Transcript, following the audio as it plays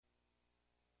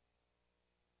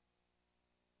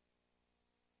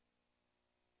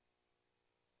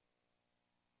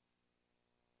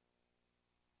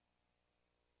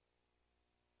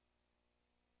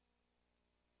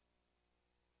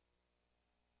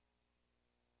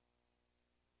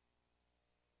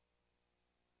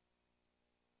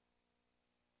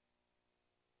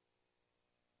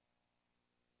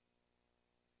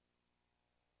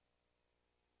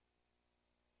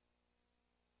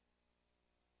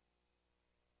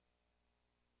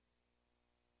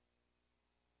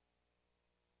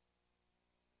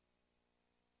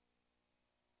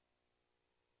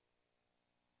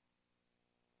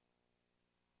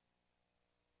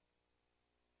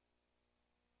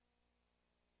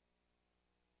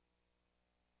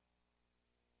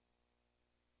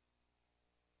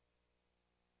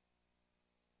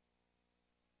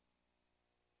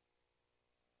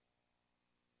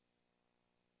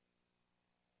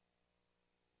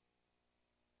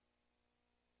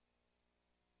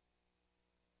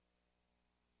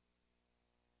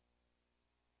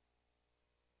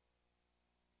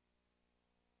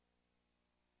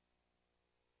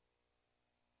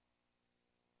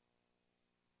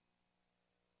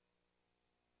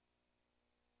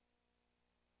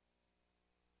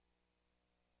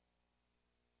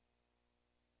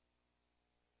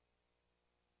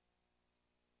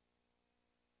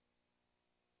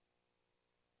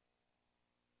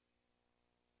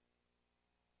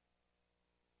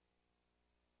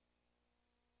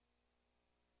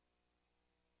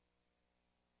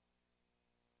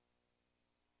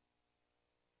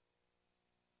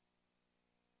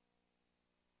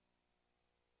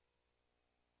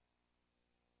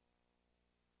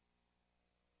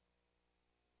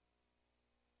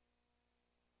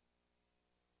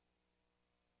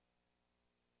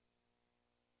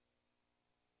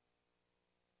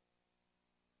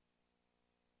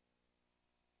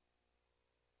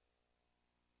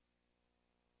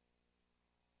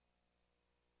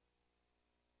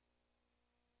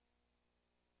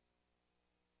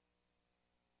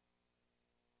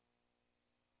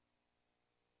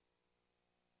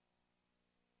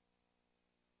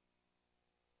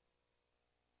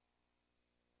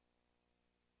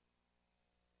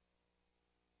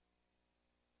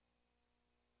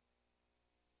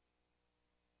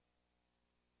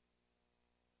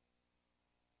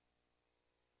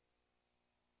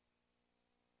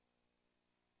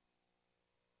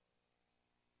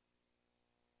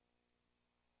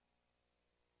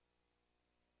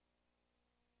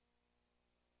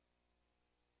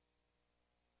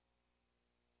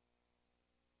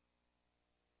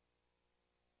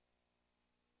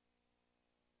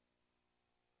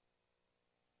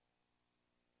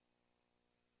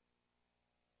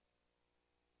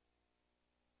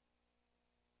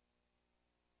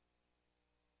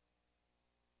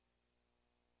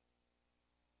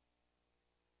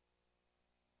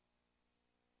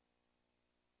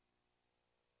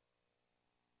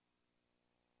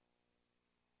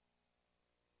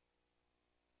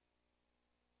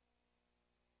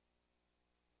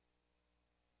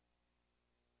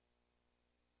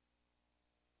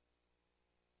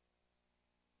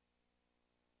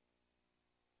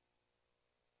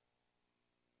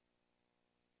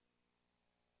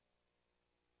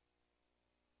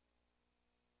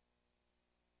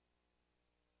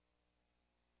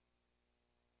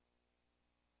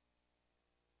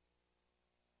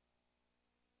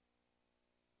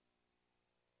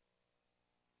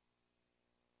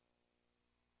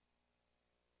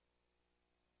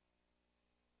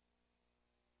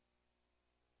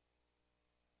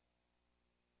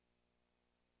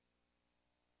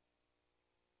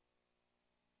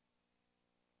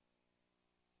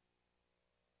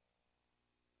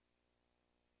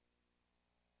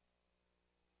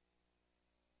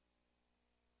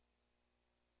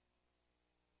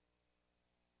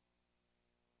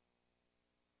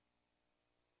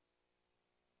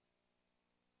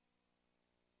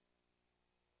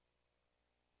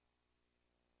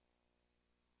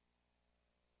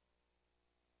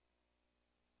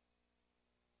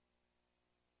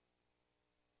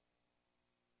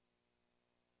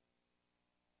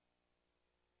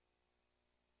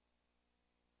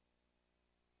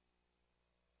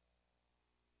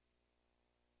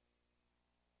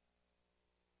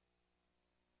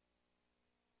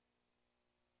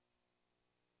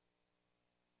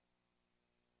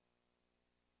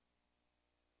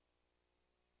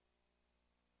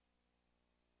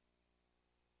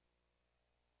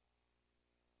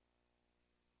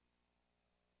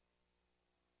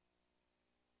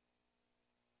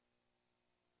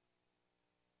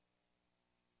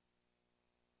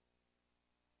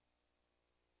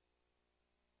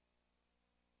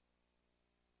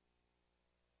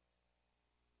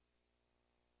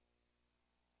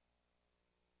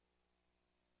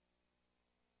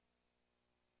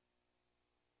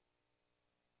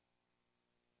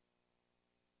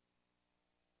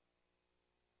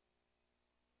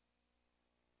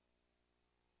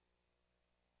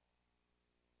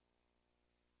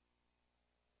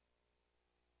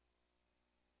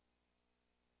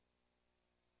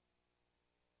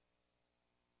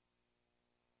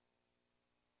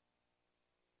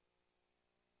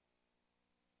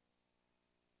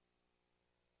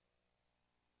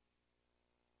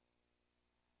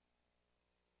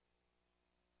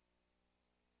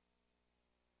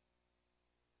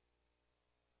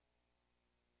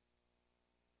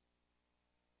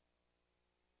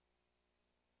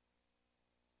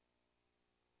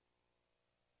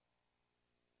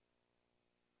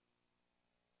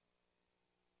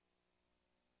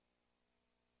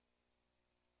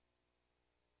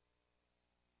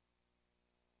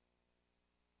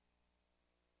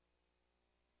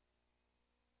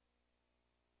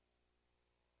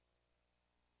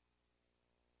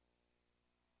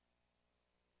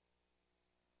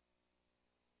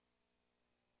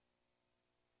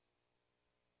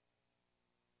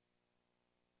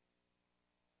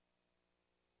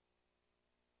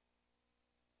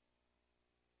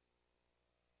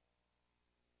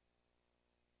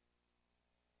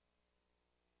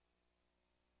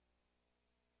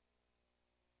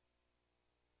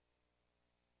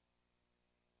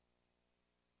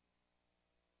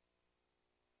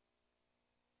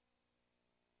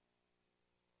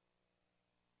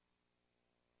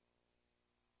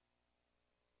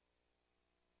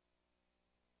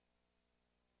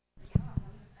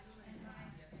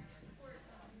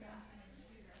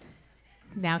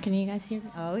Now can you guys hear me?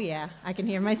 Oh yeah, I can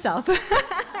hear myself.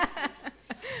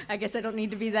 I guess I don't need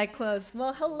to be that close.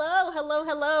 Well, hello, hello,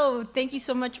 hello. Thank you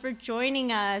so much for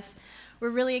joining us.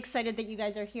 We're really excited that you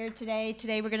guys are here today.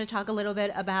 Today we're going to talk a little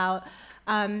bit about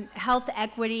health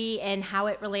equity and how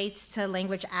it relates to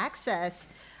language access.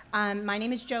 My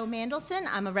name is Jo Mandelson.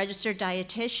 I'm a registered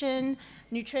dietitian,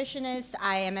 nutritionist.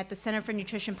 I am at the Center for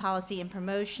Nutrition Policy and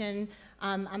Promotion.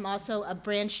 I'm also a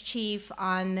branch chief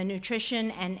on the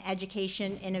Nutrition and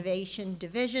Education Innovation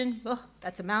Division. Oh,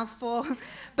 that's a mouthful,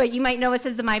 but you might know us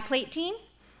as the My Plate team.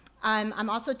 I'm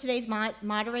also today's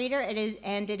moderator,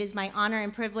 and it is my honor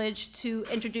and privilege to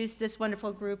introduce this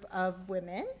wonderful group of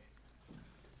women.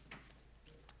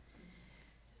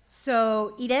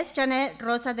 So, Ires Janet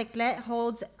Rosa de Clet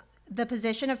holds the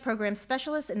position of Program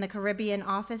Specialist in the Caribbean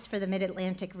Office for the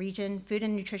Mid-Atlantic Region Food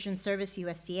and Nutrition Service,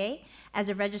 USDA. As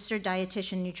a registered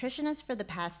dietitian nutritionist for the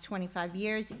past 25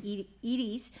 years,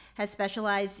 Edie's has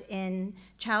specialized in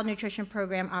child nutrition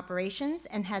program operations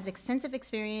and has extensive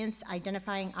experience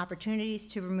identifying opportunities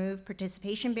to remove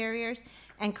participation barriers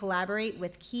and collaborate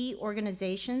with key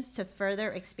organizations to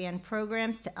further expand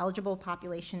programs to eligible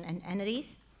population and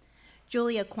entities.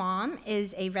 Julia Quam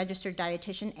is a registered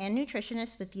dietitian and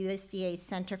nutritionist with USDA's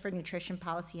Center for Nutrition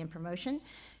Policy and Promotion.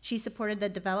 She supported the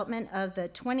development of the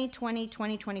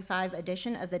 2020-2025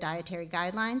 edition of the Dietary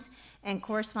Guidelines and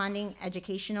corresponding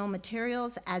educational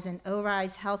materials as an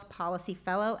ORISE Health Policy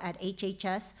Fellow at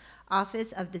HHS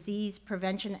Office of Disease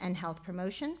Prevention and Health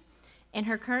Promotion. In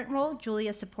her current role,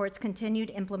 Julia supports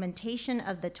continued implementation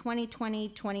of the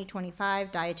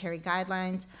 2020-2025 Dietary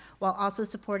Guidelines while also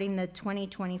supporting the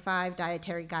 2025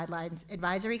 Dietary Guidelines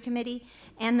Advisory Committee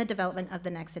and the development of the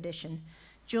next edition.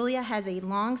 Julia has a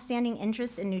long-standing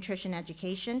interest in nutrition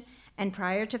education, and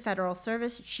prior to federal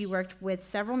service, she worked with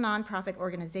several nonprofit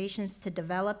organizations to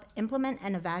develop, implement,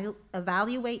 and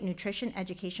evaluate nutrition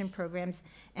education programs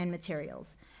and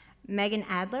materials. Megan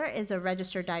Adler is a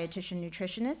registered dietitian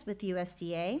nutritionist with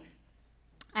USDA.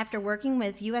 After working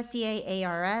with USDA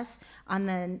ARS on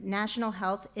the National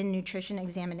Health in Nutrition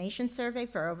Examination Survey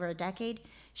for over a decade,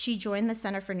 she joined the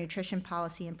Center for Nutrition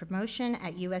Policy and Promotion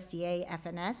at USDA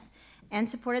FNS and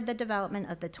supported the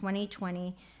development of the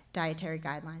 2020 Dietary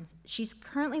Guidelines. She's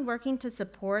currently working to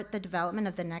support the development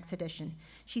of the next edition.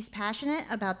 She's passionate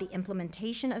about the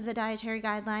implementation of the Dietary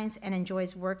Guidelines and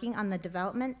enjoys working on the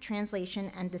development, translation,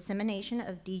 and dissemination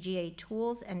of DGA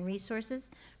tools and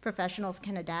resources professionals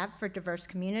can adapt for diverse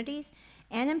communities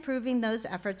and improving those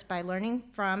efforts by learning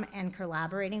from and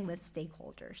collaborating with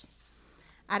stakeholders.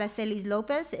 Aracelis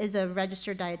Lopez is a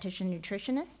registered dietitian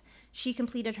nutritionist. She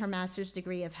completed her master's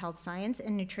degree of health science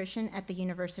and nutrition at the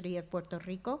University of Puerto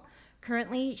Rico.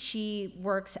 Currently, she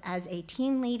works as a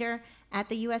team leader at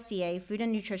the USDA Food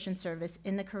and Nutrition Service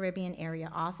in the Caribbean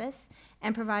Area Office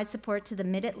and provides support to the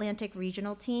Mid-Atlantic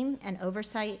Regional Team and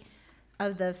oversight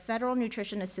of the Federal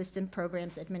Nutrition Assistance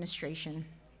Programs Administration.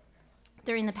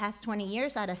 During the past 20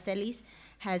 years, Aracelis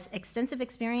has extensive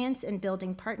experience in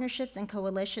building partnerships and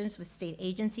coalitions with state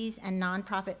agencies and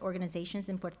nonprofit organizations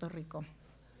in Puerto Rico.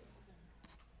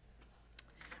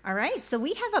 All right, so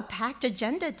we have a packed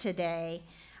agenda today.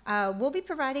 We'll be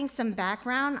providing some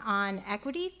background on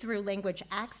equity through language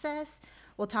access.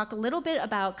 We'll talk a little bit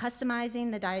about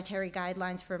customizing the dietary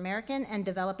guidelines for American and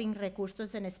developing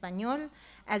recursos en español,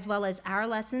 as well as our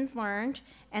lessons learned.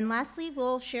 And lastly,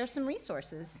 we'll share some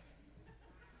resources.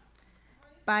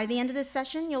 By the end of this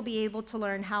session, you'll be able to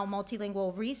learn how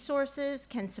multilingual resources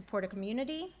can support a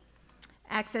community,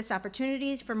 access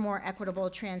opportunities for more equitable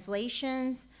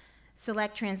translations,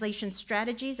 select translation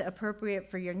strategies appropriate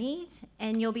for your needs,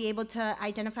 and you'll be able to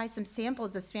identify some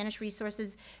samples of Spanish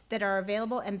resources that are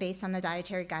available and based on the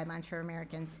Dietary Guidelines for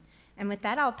Americans. And with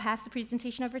that, I'll pass the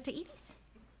presentation over to Edie's.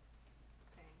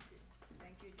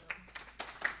 Thank you, Jo.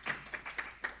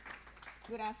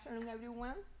 Good afternoon,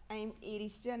 everyone. I'm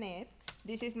Iris Janet.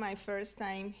 This is my first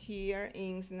time here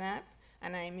in SNAP,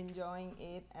 and I'm enjoying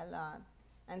it a lot.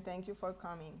 And thank you for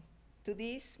coming to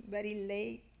this very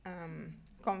late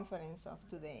conference of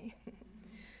today.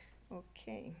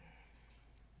 Okay.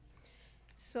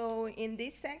 So in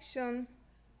this section,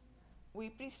 we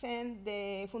present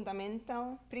the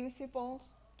fundamental principles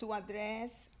to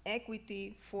address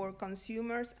equity for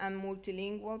consumers and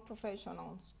multilingual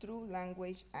professionals through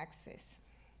language access.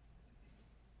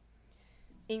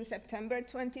 In September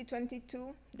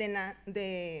 2022,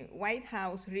 the White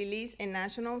House released a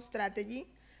national strategy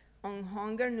on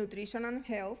hunger, nutrition, and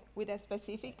health with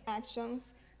specific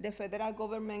actions the federal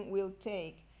government will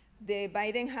take. The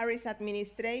Biden-Harris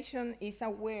administration is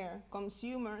aware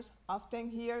consumers often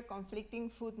hear conflicting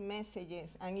food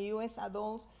messages, and U.S.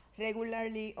 adults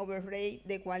regularly overrate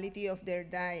the quality of their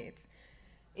diets.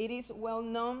 It is well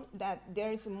known that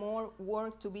there is more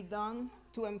work to be done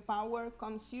to empower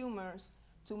consumers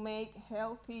to make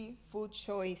healthy food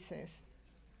choices.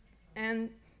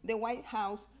 And the White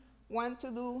House wants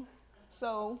to do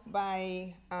so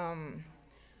by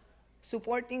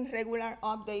supporting regular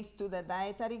updates to the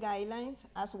dietary guidelines,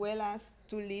 as well as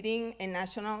to leading a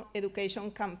national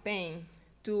education campaign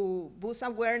to boost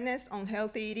awareness on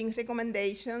healthy eating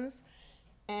recommendations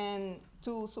and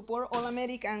to support all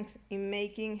Americans in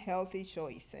making healthy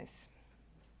choices.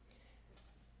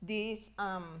 This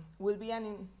will be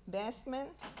an investment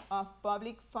of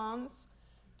public funds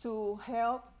to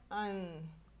help and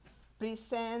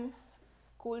present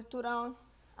cultural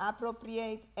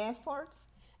appropriate efforts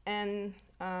and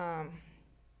I'm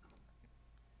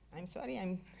sorry,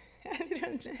 I'm a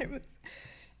little nervous,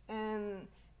 and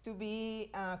to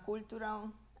be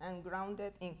cultural and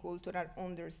grounded in cultural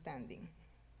understanding.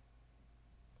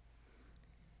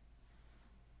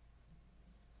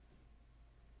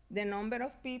 The number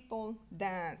of people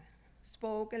that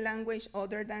spoke a language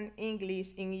other than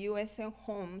English in USA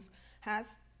homes has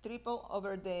tripled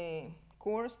over the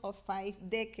course of 5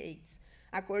 decades,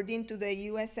 according to the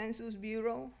US Census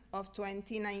Bureau of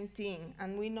 2019.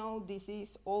 And we know this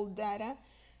is old data,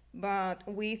 but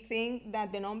we think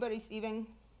that the number is even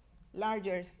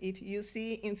larger. If you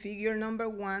see in figure number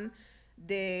 1,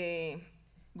 the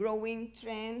growing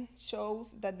trend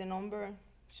shows that the number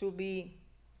should be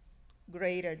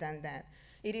greater than that.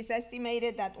 It is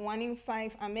estimated that 1 in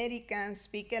 5 Americans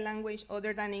speak a language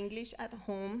other than English at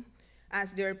home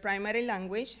as their primary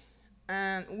language,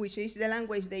 which is the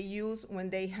language they use when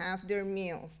they have their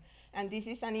meals. And this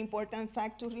is an important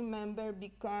fact to remember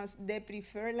because the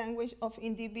preferred language of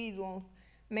individuals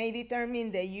may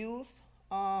determine the use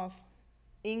of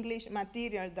English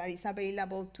material that is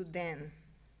available to them.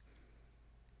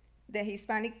 The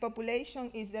Hispanic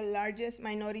population is the largest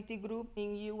minority group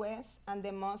in US and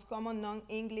the most common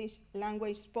non-English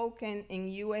language spoken in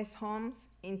US homes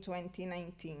in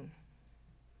 2019.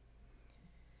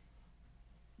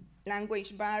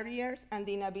 Language barriers and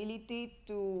the inability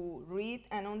to read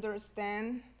and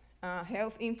understand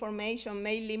health information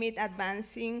may limit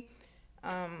advancing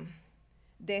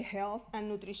the health and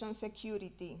nutrition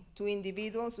security to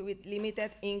individuals with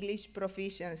limited English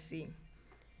proficiency.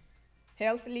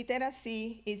 Health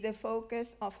literacy is the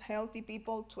focus of Healthy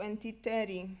People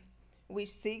 2030,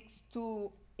 which seeks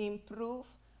to improve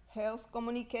health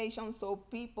communication so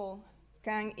people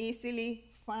can easily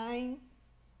find,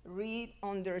 read,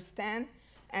 understand,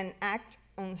 and act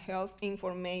on health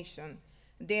information.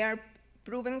 There are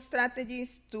proven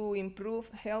strategies to improve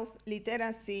health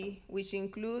literacy, which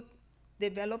include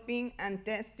developing and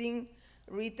testing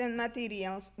written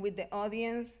materials with the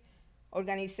audience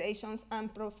organizations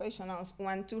and professionals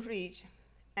want to reach,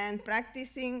 and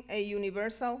practicing a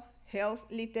universal health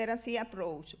literacy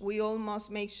approach. We all must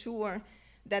make sure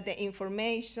that the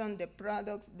information, the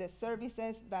products, the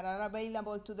services that are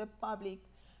available to the public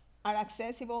are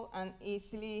accessible and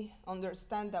easily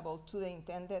understandable to the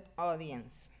intended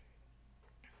audience.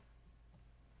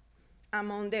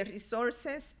 Among the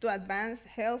resources to advance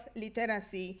health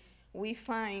literacy, we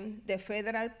find the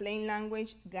Federal Plain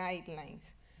Language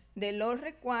Guidelines. The law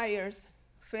requires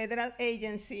federal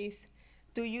agencies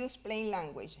to use plain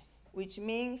language, which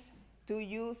means to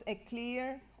use a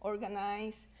clear,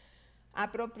 organized,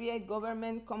 appropriate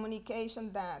government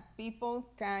communication that people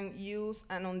can use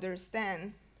and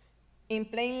understand. In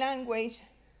plain language,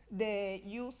 the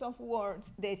use of words,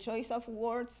 the choice of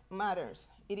words matters.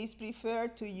 It is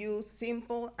preferred to use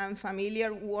simple and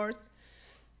familiar words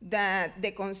that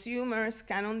the consumers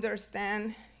can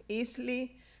understand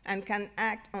easily and can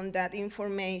act on that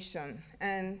information.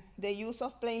 And the use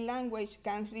of plain language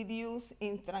can reduce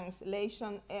in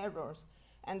translation errors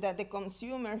and that the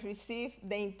consumer receive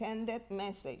the intended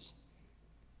message.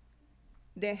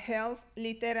 The Health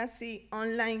Literacy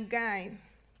Online Guide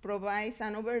provides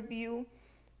an overview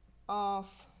of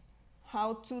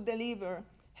how to deliver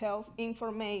health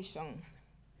information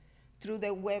through the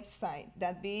website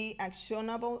that be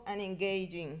actionable and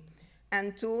engaging,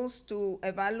 and tools to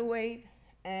evaluate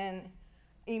and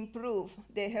improve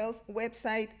the health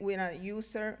website with a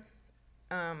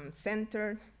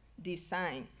user-centered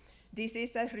design. This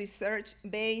is a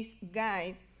research-based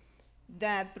guide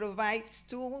that provides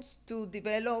tools to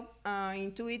develop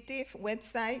intuitive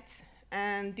websites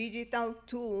and digital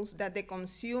tools that the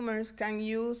consumers can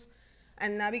use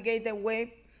and navigate the web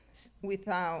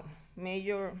without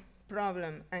major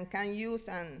problem and can use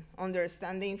and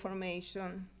understand the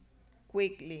information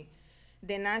quickly.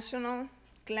 The national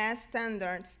class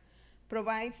standards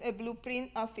provides a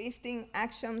blueprint of 15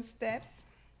 action steps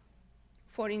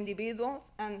for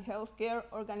individuals and healthcare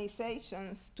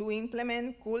organizations to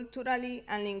implement culturally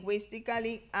and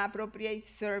linguistically appropriate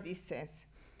services.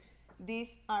 These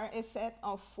are a set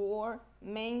of 4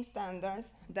 main standards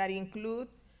that include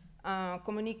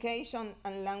communication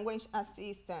and language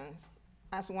assistance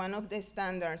as one of the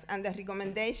standards, and the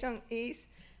recommendation is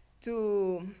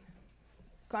to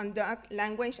conduct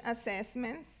language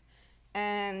assessments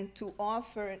and to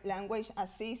offer language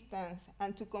assistance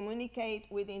and to communicate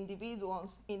with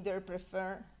individuals in their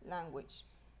preferred language.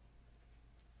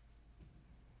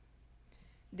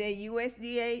 The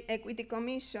USDA Equity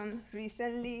Commission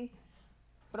recently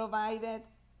provided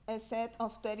a set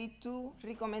of 32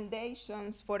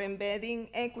 recommendations for embedding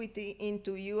equity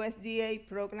into USDA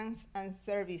programs and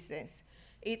services.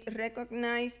 It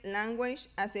recognized language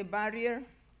as a barrier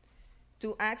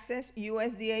to access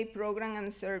USDA program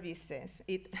and services.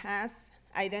 It has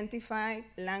identified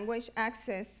language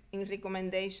access in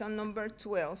recommendation number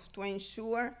 12 to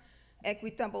ensure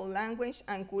equitable language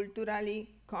and culturally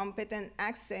competent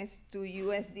access to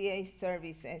USDA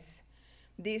services.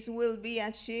 This will be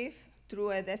achieved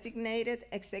through a designated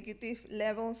executive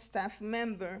level staff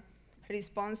member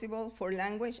responsible for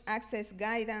language access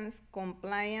guidance,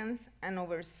 compliance, and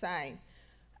oversight,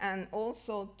 and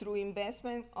also through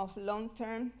investment of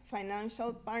long-term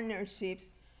financial partnerships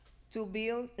to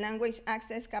build language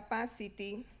access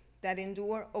capacity that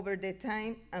endure over the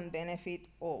time and benefit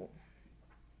all.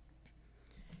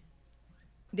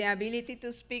 The ability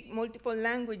to speak multiple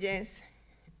languages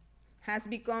has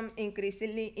become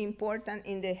increasingly important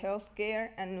in the healthcare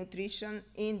and nutrition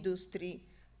industry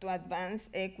to advance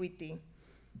equity.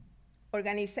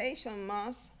 Organizations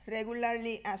must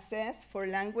regularly assess for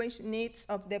language needs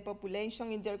of the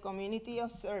population in their community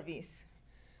of service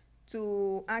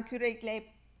to accurately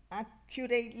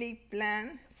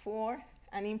plan for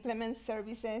and implement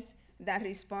services that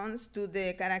respond to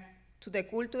the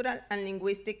cultural and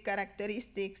linguistic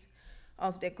characteristics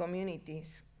of the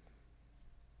communities.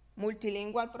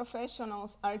 Multilingual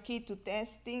professionals are key to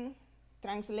testing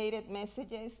translated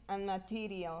messages and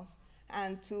materials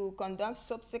and to conduct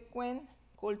subsequent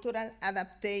cultural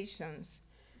adaptations,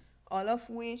 all of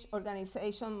which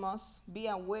organizations must be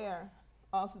aware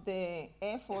of the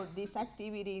effort these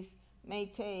activities may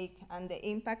take and the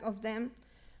impact of them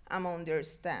among their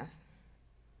staff.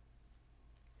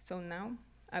 So now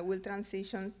I will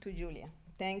transition to Julia.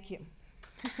 Thank you.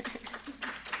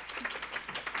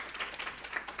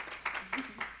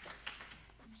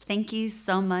 Thank you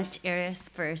so much, Iris,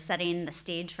 for setting the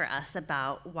stage for us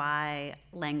about why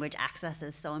language access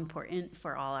is so important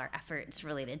for all our efforts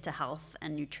related to health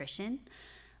and nutrition.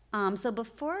 So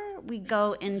before we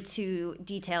go into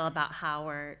detail about how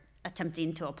we're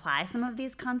attempting to apply some of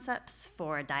these concepts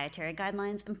for dietary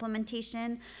guidelines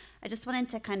implementation, I just wanted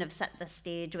to kind of set the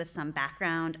stage with some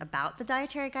background about the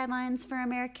dietary guidelines for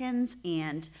Americans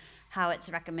and how its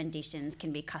recommendations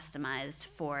can be customized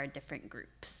for different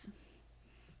groups.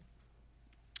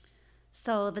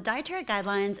 So the dietary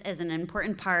guidelines is an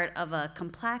important part of a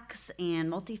complex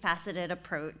and multifaceted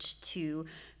approach to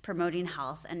promoting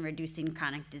health and reducing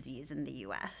chronic disease in the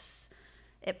U.S.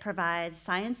 It provides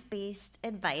science-based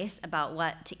advice about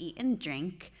what to eat and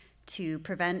drink to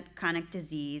prevent chronic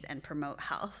disease and promote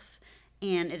health.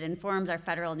 And it informs our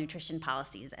federal nutrition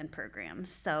policies and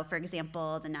programs. So for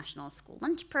example, the National School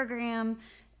Lunch Program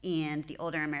and the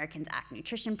Older Americans Act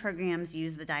nutrition programs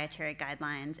use the dietary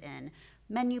guidelines in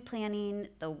menu planning.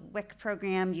 The WIC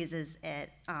program uses it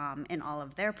in all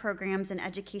of their programs and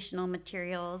educational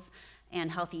materials. And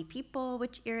Healthy People,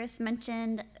 which Iris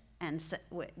mentioned, and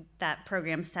that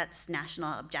program sets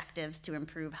national objectives to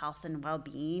improve health and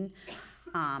well-being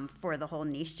for the whole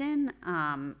nation,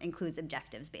 includes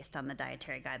objectives based on the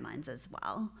dietary guidelines as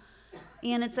well.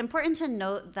 And it's important to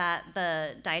note that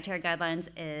the dietary guidelines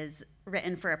is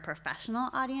written for a professional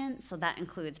audience, so that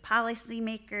includes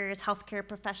policymakers, healthcare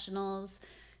professionals,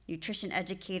 nutrition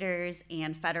educators,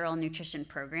 and federal nutrition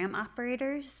program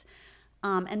operators.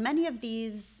 And many of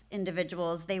these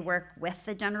individuals, they work with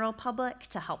the general public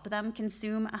to help them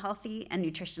consume a healthy and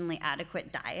nutritionally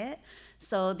adequate diet.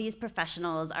 So these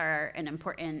professionals are an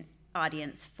important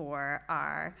audience for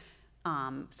our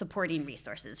supporting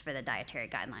resources for the dietary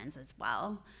guidelines as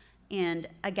well. And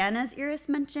again, as Iris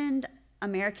mentioned,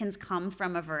 Americans come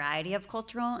from a variety of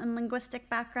cultural and linguistic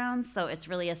backgrounds, so it's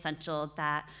really essential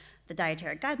that the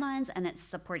dietary guidelines and its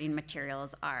supporting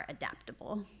materials are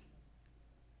adaptable.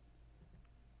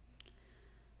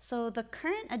 So the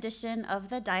current edition of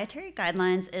the dietary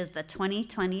guidelines is the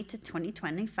 2020 to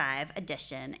 2025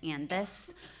 edition, and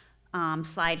this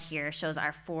slide here shows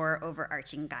our 4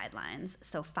 overarching guidelines.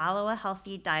 So follow a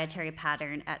healthy dietary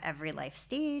pattern at every life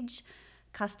stage,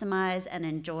 customize and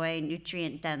enjoy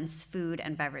nutrient-dense food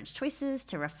and beverage choices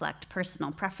to reflect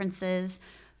personal preferences,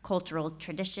 cultural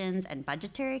traditions, and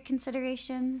budgetary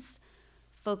considerations.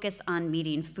 Focus on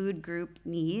meeting food group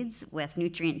needs with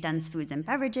nutrient-dense foods and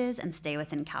beverages and stay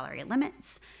within calorie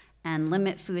limits. And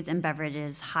limit foods and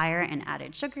beverages higher in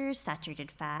added sugars,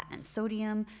 saturated fat, and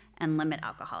sodium, and limit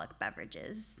alcoholic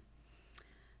beverages.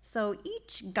 So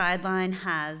each guideline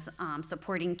has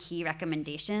supporting key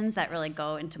recommendations that really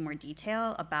go into more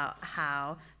detail about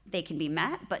how they can be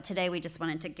met, but today we just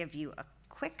wanted to give you a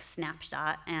quick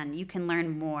snapshot, and you can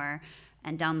learn more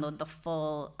and download the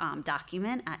full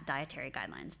document at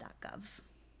dietaryguidelines.gov.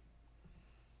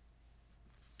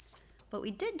 But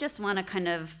we did just want to kind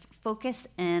of focus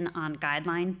in on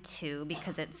guideline 2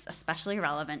 because it's especially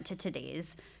relevant to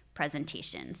today's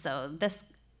presentation. So this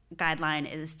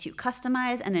guideline is to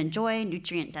customize and enjoy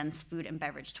nutrient-dense food and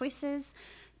beverage choices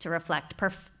to reflect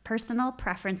personal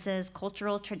preferences,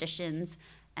 cultural traditions,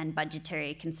 and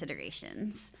budgetary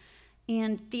considerations.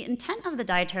 And the intent of the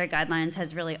dietary guidelines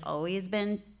has really always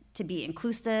been to be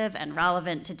inclusive and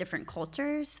relevant to different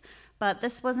cultures, but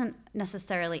this wasn't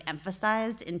necessarily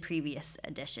emphasized in previous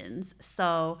editions.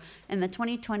 So in the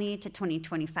 2020 to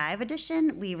 2025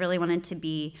 edition, we really wanted to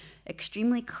be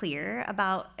extremely clear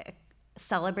about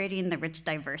celebrating the rich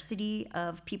diversity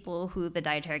of people who the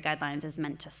dietary guidelines is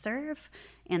meant to serve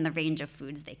and the range of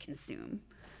foods they consume.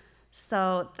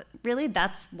 So really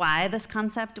that's why this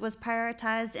concept was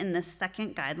prioritized in this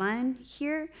second guideline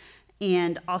here,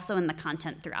 and also in the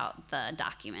content throughout the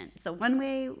document. So one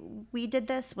way we did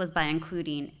this was by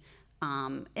including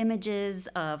images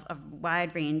of a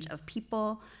wide range of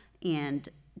people and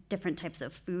different types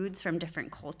of foods from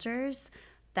different cultures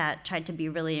that tried to be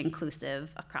really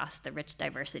inclusive across the rich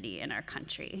diversity in our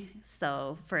country.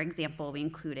 So for example, we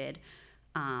included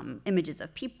images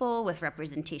of people with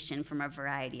representation from a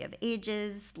variety of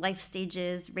ages, life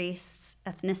stages, race,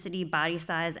 ethnicity, body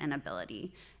size, and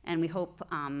ability. And we hope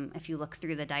if you look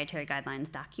through the dietary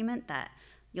guidelines document that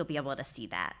you'll be able to see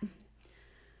that.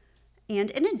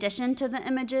 And in addition to the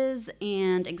images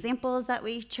and examples that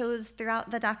we chose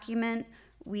throughout the document,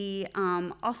 we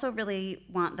also really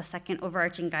want the second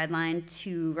overarching guideline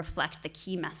to reflect the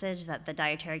key message that the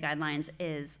dietary guidelines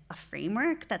is a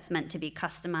framework that's meant to be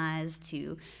customized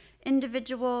to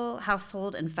individual,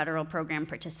 household, and federal program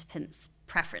participants'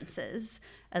 preferences,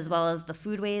 as well as the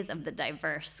foodways of the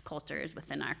diverse cultures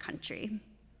within our country.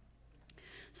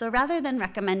 So rather than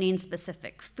recommending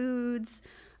specific foods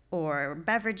or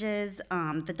beverages,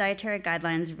 the dietary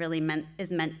guidelines really is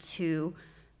meant to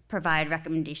provide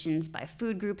recommendations by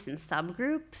food groups and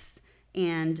subgroups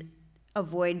and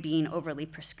avoid being overly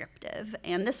prescriptive.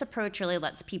 And this approach really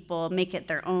lets people make it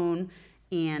their own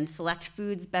and select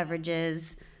foods,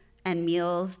 beverages, and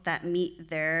meals that meet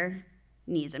their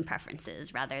needs and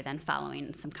preferences rather than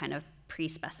following some kind of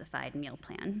pre-specified meal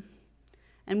plan.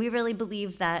 And we really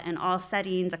believe that in all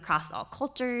settings, across all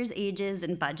cultures, ages,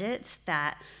 and budgets,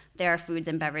 that there are foods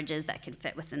and beverages that can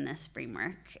fit within this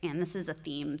framework. And this is a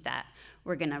theme that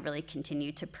we're going to really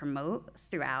continue to promote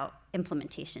throughout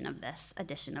implementation of this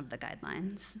edition of the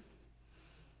guidelines.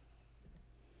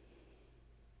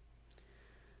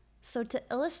 So to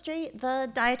illustrate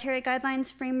the dietary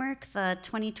guidelines framework, the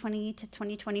 2020 to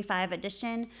 2025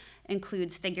 edition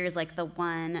includes figures like the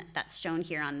one that's shown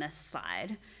here on this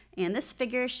slide. And this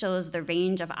figure shows the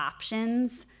range of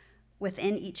options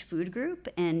within each food group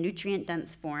in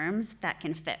nutrient-dense forms that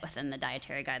can fit within the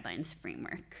dietary guidelines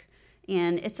framework.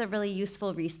 And it's a really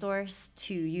useful resource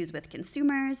to use with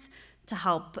consumers to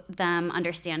help them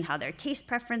understand how their taste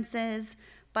preferences,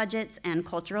 budgets, and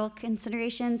cultural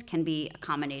considerations can be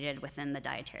accommodated within the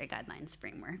dietary guidelines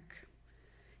framework.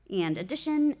 And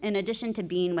in addition to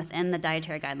being within the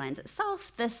dietary guidelines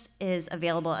itself, this is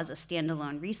available as a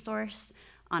standalone resource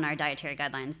on our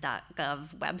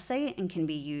dietaryguidelines.gov website and can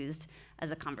be used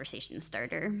as a conversation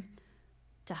starter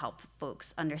to help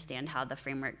folks understand how the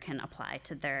framework can apply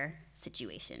to their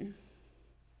situation.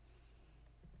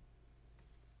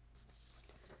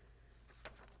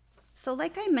 So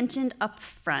like I mentioned up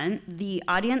front, the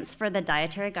audience for the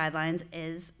dietary guidelines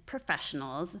is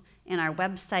professionals, and our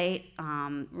website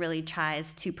really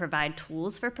tries to provide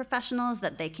tools for professionals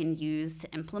that they can use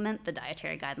to implement the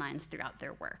dietary guidelines throughout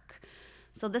their work.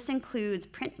 So this includes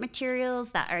print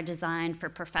materials that are designed for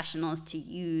professionals to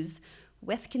use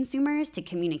with consumers to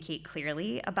communicate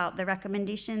clearly about the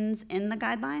recommendations in the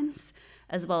guidelines,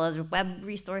 as well as web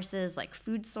resources like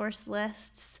food source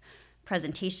lists,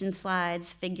 presentation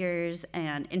slides, figures,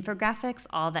 and infographics,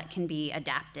 all that can be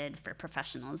adapted for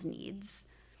professionals' needs.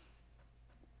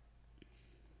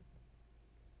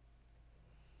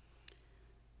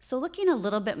 So looking a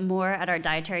little bit more at our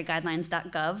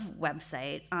dietaryguidelines.gov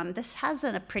website, this has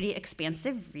a pretty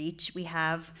expansive reach. We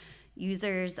have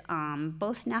users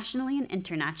both nationally and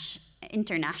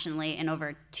internationally in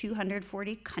over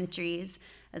 240 countries,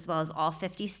 as well as all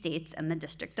 50 states and the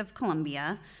District of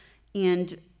Columbia.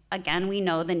 And again, we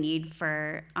know the need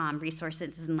for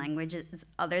resources in languages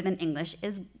other than English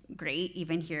is great,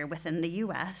 even here within the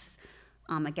US.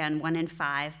 Again, 1 in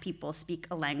 5 people speak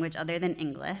a language other than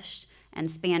English, and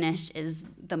Spanish is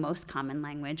the most common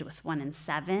language, with 1 in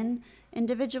 7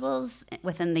 individuals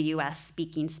within the US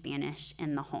speaking Spanish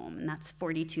in the home, and that's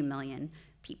 42 million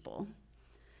people.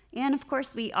 And of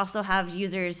course, we also have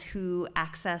users who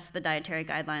access the dietary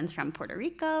guidelines from Puerto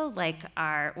Rico, like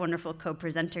our wonderful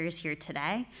co-presenters here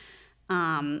today,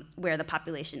 where the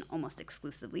population almost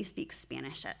exclusively speaks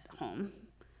Spanish at home.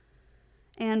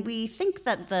 And we think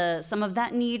that some of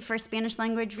that need for Spanish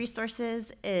language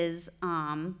resources is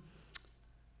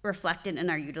reflected in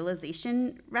our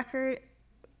utilization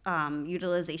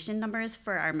numbers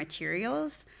for our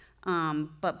materials,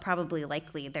 but probably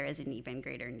likely there is an even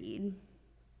greater need.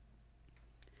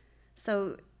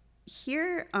 So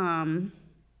here,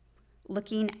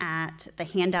 looking at the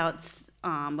handouts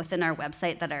within our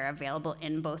website that are available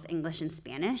in both English and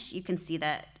Spanish, you can see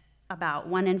that about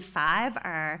 1 in 5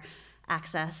 are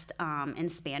accessed in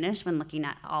Spanish when looking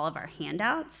at all of our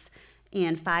handouts,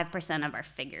 and 5% of our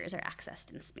figures are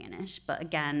accessed in Spanish. But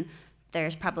again,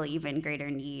 there's probably even greater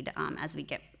need as we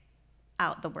get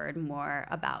out the word more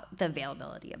about the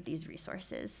availability of these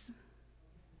resources.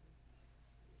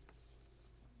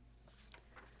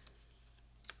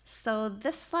 So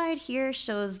this slide here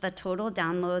shows the total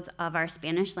downloads of our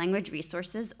Spanish language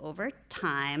resources over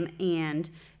time, and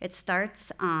it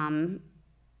starts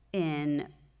in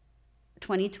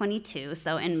 2022.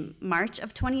 So in March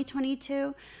of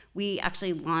 2022, we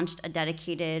actually launched a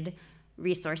dedicated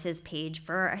resources page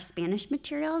for our Spanish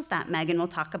materials that Megan will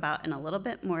talk about in a little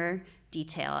bit more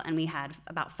detail, and we had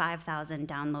about 5,000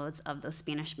 downloads of those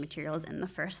Spanish materials in the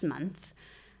first month.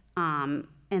 And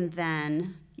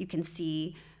then you can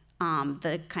see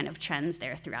the kind of trends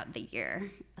there throughout the year.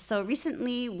 So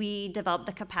recently, we developed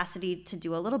the capacity to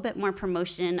do a little bit more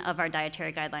promotion of our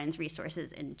dietary guidelines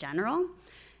resources in general.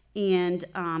 And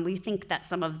we think that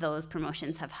some of those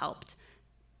promotions have helped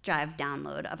drive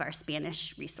download of our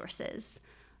Spanish resources.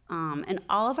 In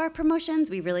all of our promotions,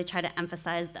 we really try to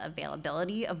emphasize the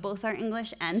availability of both our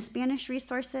English and Spanish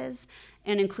resources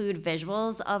and include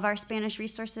visuals of our Spanish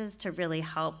resources to really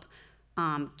help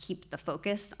keep the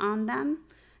focus on them.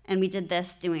 And we did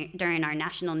this during our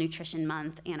National Nutrition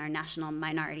Month and our National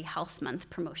Minority Health Month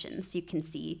promotions. You can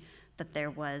see that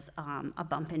there was a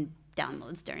bump in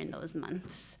downloads during those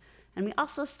months. And we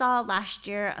also saw last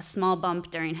year a small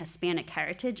bump during Hispanic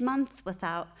Heritage Month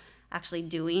without actually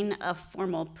doing a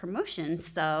formal promotion.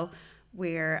 So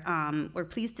we're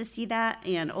pleased to see that,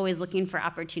 and always looking for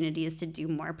opportunities to do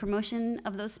more promotion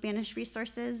of those Spanish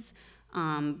resources.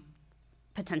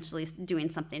 Potentially doing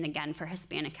something again for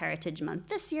Hispanic Heritage Month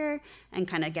this year and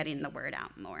kind of getting the word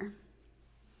out more.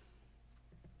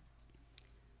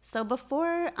 So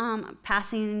before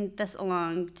passing this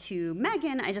along to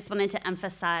Megan, I just wanted to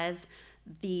emphasize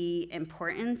the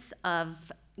importance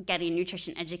of getting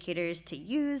nutrition educators to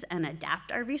use and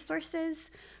adapt our resources,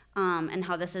 and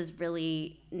how this is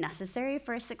really necessary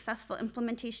for a successful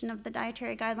implementation of the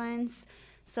dietary guidelines.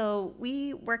 So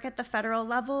we work at the federal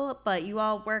level, but you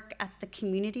all work at the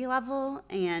community level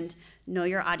and know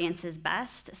your audiences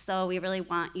best. So we really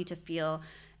want you to feel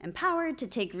empowered to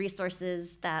take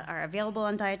resources that are available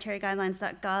on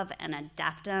dietaryguidelines.gov and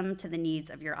adapt them to the needs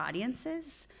of your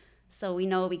audiences. So we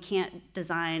know we can't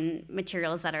design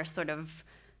materials that are sort of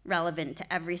relevant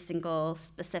to every single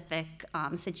specific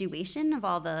situation of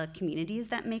all the communities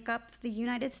that make up the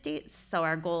United States. So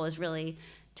our goal is really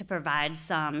to provide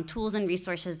some tools and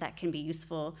resources that can be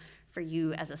useful for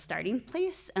you as a starting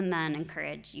place, and then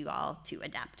encourage you all to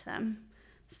adapt them.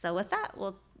 So with that,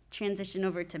 we'll transition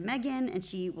over to Megan, and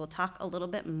she will talk a little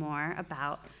bit more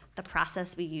about the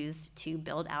process we used to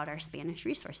build out our Spanish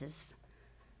resources.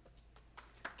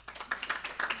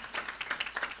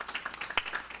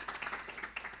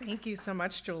 Thank you so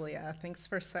much, Julia. Thanks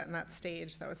for setting that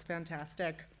stage. That was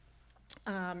fantastic.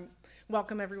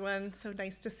 Welcome, everyone. So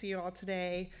nice to see you all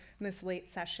today in this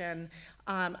late session.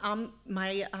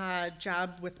 My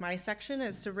job with my section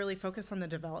is to really focus on the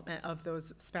development of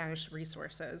those Spanish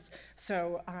resources.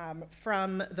 So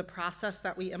from the process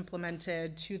that we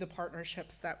implemented to the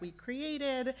partnerships that we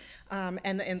created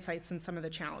and the insights and some of the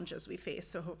challenges we face.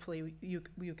 So hopefully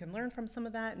you can learn from some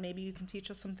of that, and maybe you can teach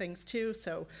us some things too.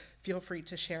 So feel free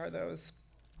to share those.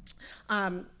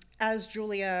 As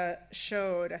Julia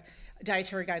showed,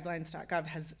 dietaryguidelines.gov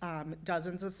has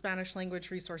dozens of Spanish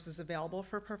language resources available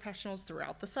for professionals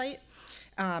throughout the site.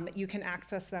 You can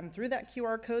access them through that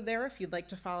QR code there if you'd like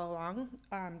to follow along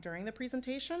during the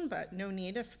presentation, but no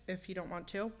need if you don't want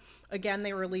to. Again,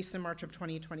 they were released in March of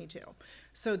 2022.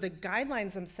 So the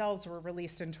guidelines themselves were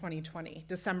released in 2020,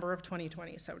 December of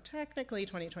 2020, so technically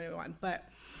 2021, but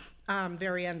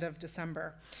very end of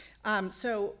December.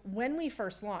 So when we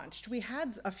first launched, we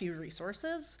had a few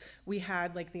resources. We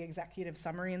had like the executive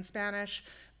summary in Spanish,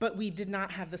 but we did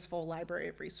not have this full library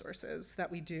of resources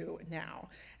that we do now.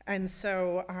 And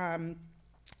so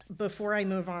before I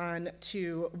move on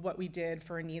to what we did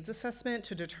for a needs assessment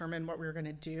to determine what we were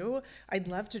gonna do, I'd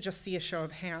love to just see a show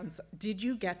of hands. Did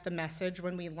you get the message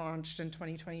when we launched in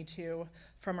 2022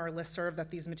 from our listserv that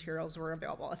these materials were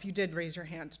available? If you did, raise your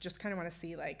hand. Just kind of wanna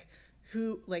see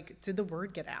did the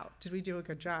word get out? Did we do a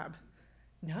good job?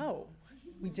 No,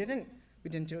 we didn't. We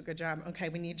didn't do a good job. Okay,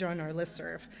 we need you on our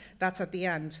listserv. That's at the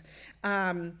end.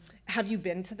 Have you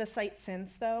been to the site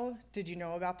since though? Did you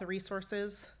know about the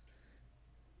resources?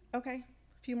 Okay,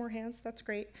 a few more hands, that's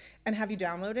great. And have you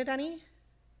downloaded any?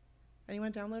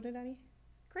 Anyone downloaded any?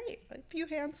 Great, a few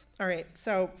hands. All right,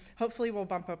 so hopefully we'll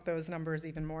bump up those numbers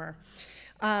even more.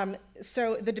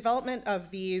 So the development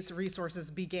of these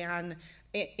resources began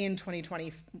in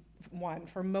 2021.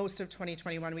 For most of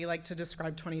 2021, we like to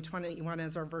describe 2021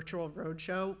 as our virtual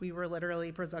roadshow. We were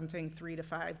literally presenting 3 to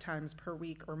 5 times per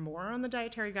week or more on the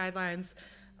dietary guidelines.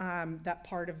 That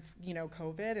part of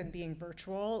COVID and being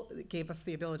virtual gave us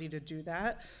the ability to do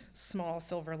that. Small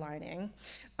silver lining.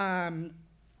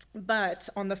 But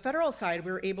on the federal side,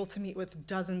 we were able to meet with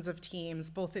dozens of teams,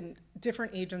 both in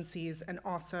different agencies and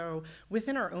also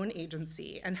within our own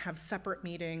agency, and have separate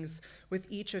meetings with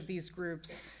each of these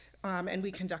groups. And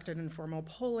we conducted informal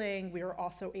polling. We were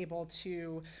also able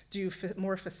to do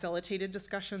more facilitated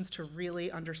discussions to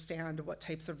really understand what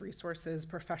types of resources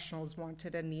professionals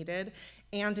wanted and needed,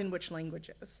 and in which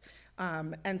languages.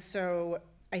 And so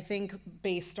I think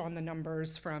based on the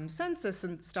numbers from census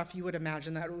and stuff, you would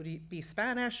imagine that it would be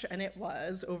Spanish, and it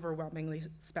was overwhelmingly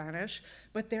Spanish,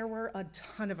 but there were a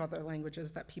ton of other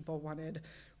languages that people wanted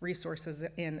resources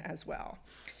in as well.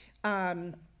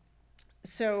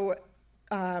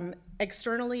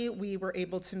 Externally, we were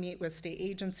able to meet with state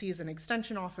agencies and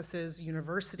extension offices,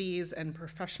 universities, and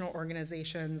professional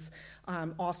organizations,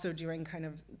 also doing kind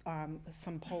of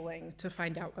some polling to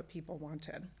find out what people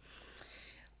wanted.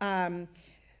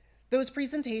 Those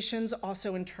presentations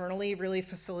also internally really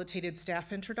facilitated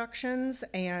staff introductions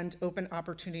and open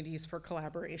opportunities for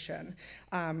collaboration,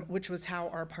 which was how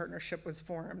our partnership was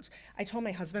formed. I told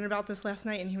my husband about this last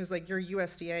night, and he was like, "You're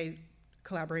USDA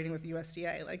collaborating with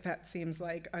USDA, like that seems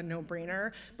like a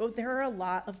no-brainer." But there are a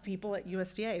lot of people at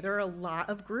USDA. There are a lot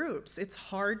of groups. It's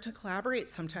hard to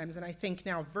collaborate sometimes, and I think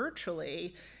now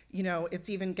virtually, it's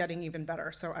getting even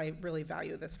better. So I really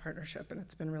value this partnership, and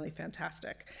it's been really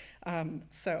fantastic.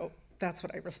 So that's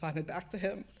what I responded back to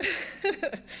him.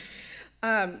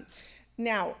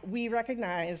 Now, we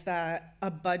recognize that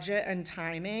a budget and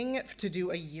timing to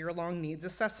do a year-long needs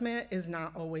assessment is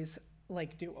not always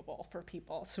doable for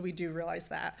people. So we do realize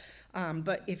that.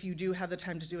 But if you do have the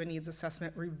time to do a needs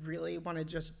assessment, we really want to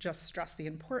just stress the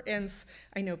importance.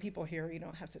 I know people here, you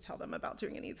don't have to tell them about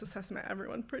doing a needs assessment.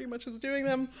 Everyone pretty much is doing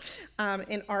them.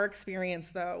 In our experience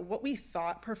though, what we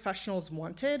thought professionals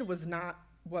wanted was not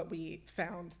what we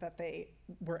found that they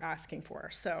were asking for.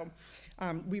 So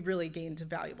we really gained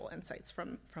valuable insights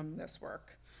from this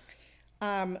work.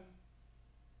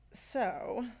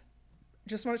 So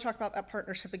just want to talk about that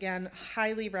partnership again.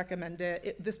 Highly recommend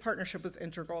it. This partnership was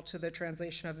integral to the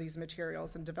translation of these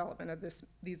materials and development of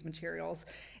these materials.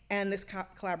 And this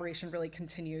collaboration really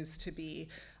continues to be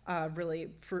a really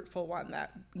fruitful one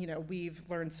that, we've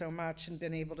learned so much and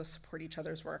been able to support each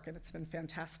other's work, and it's been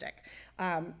fantastic.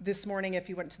 This morning, if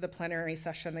you went to the plenary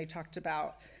session, they talked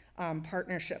about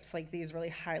partnerships like these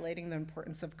really highlighting the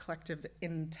importance of collective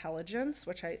intelligence,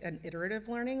 and iterative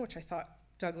learning, which I thought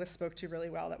Douglas spoke to really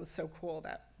well. That was so cool,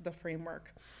 the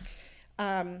framework.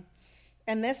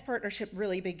 And this partnership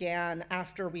really began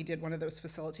after we did one of those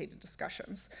facilitated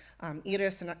discussions.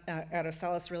 Iris and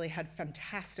Aracelis really had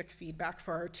fantastic feedback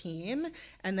for our team,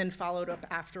 and then followed up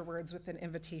afterwards with an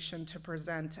invitation to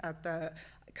present at the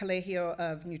Colegio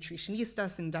of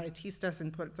Nutricionistas and Dietistas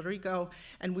in Puerto Rico,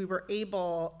 and we were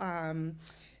able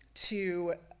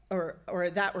or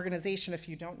that organization, if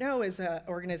you don't know, is an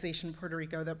organization in Puerto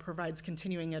Rico that provides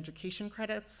continuing education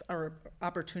credits, or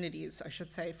opportunities, I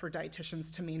should say, for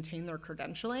dietitians to maintain their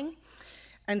credentialing.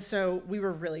 And so we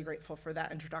were really grateful for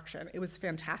that introduction. It was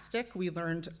fantastic. We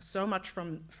learned so much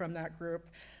from that group.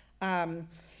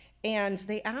 And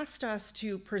they asked us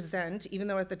to present, even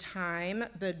though at the time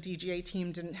the DGA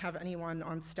team didn't have anyone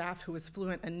on staff who was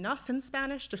fluent enough in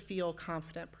Spanish to feel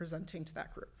confident presenting to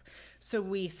that group. So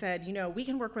we said, you know, we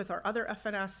can work with our other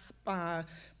FNS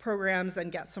programs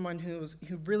and get someone who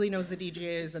really knows the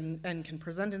DGAs and can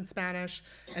present in Spanish,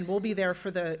 and we'll be there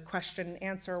for the question and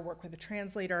answer, work with a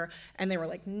translator. And they were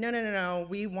like, no,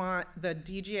 we want the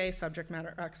DGA subject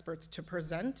matter experts to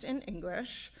present in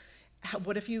English.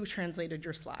 What if you translated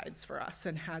your slides for us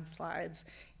and had slides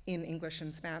in English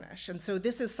and Spanish? And so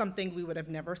this is something we would have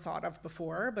never thought of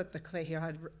before, but the Colegio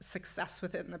had success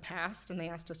with it in the past, and they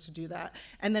asked us to do that.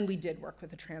 And then we did work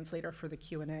with a translator for the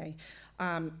Q&A.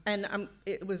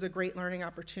 It was a great learning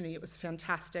opportunity. It was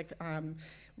fantastic,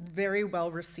 very well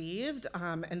received,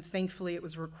 and thankfully it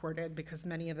was recorded because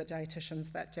many of the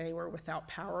dietitians that day were without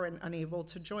power and unable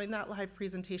to join that live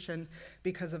presentation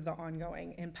because of the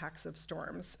ongoing impacts of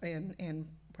storms in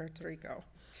Puerto Rico.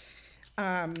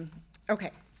 Okay.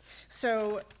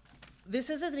 So this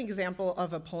is an example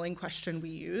of a polling question we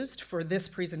used for this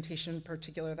presentation in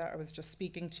particular that I was just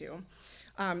speaking to.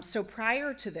 So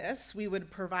prior to this, we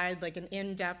would provide like an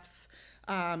in-depth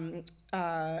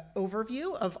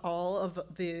overview of all of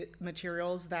the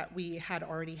materials that we had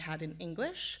already had in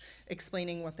English,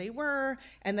 explaining what they were,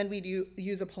 and then we'd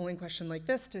use a polling question like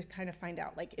this to kind of find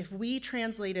out, like, if we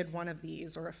translated one of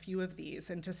these or a few of these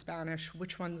into Spanish,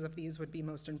 which ones of these would be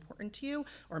most important to you?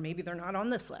 Or maybe they're not on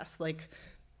this list. Like,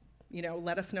 you know,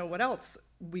 let us know what else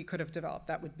we could have developed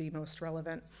that would be most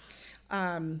relevant.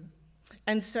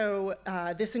 And so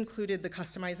this included the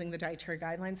customizing the dietary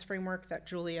guidelines framework that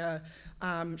Julia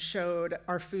showed,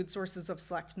 our food sources of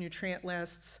select nutrient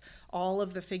lists, all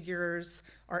of the figures,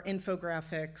 our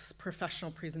infographics, professional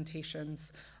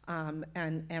presentations,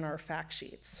 and our fact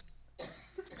sheets.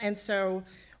 And so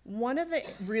one of the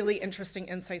really interesting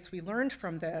insights we learned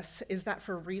from this is that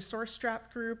for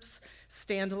resource-strapped groups,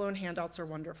 standalone handouts are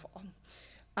wonderful.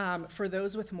 For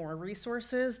those with more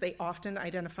resources, they often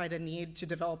identified a need to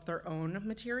develop their own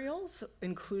materials,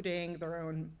 including their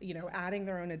own, you know, adding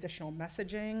their own additional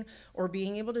messaging or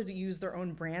being able to use their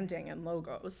own branding and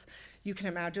logos. You can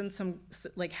imagine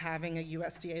like having a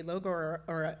USDA logo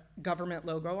or a government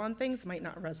logo on things might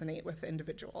not resonate with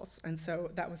individuals. And so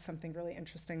that was something really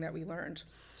interesting that we learned.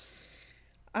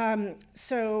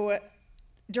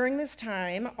 During this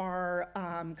time, our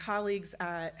colleagues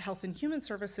at Health and Human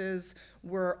Services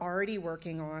were already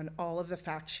working on all of the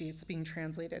fact sheets being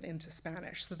translated into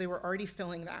Spanish. So they were already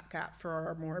filling that gap for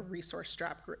our more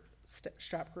resource-strapped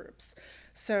groups.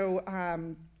 So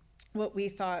what we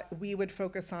thought we would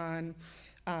focus on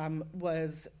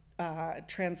was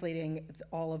translating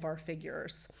all of our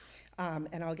figures.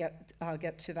 And I'll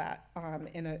get to that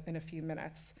in a few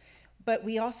minutes. But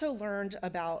we also learned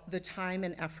about the time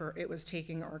and effort it was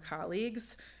taking our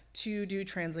colleagues to do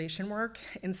translation work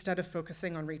instead of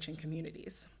focusing on reaching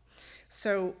communities.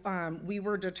 So we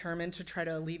were determined to try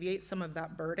to alleviate some of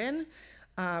that burden.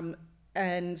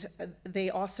 And they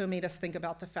also made us think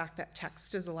about the fact that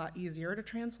text is a lot easier to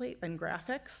translate than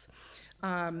graphics.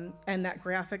 And that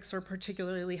graphics are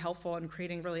particularly helpful in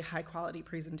creating really high quality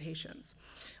presentations.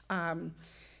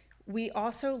 We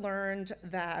also learned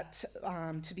that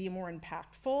to be more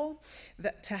impactful,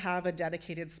 that to have a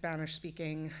dedicated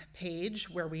Spanish-speaking page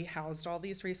where we housed all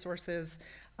these resources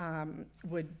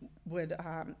would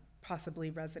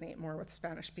possibly resonate more with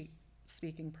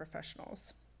Spanish-speaking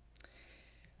professionals.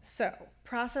 So,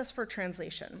 process for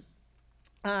translation.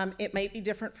 It might be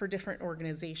different for different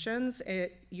organizations.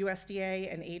 At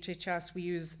USDA and HHS, we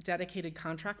use dedicated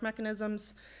contract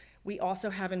mechanisms. We also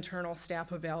have internal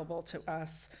staff available to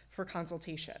us for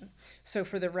consultation. So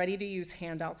for the ready-to-use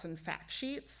handouts and fact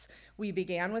sheets, we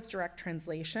began with direct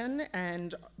translation,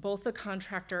 and both the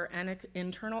contractor and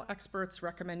internal experts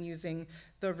recommend using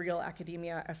the Real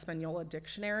Academia Española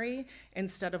dictionary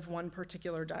instead of one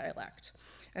particular dialect.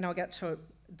 And I'll get to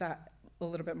that a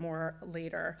little bit more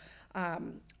later.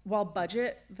 While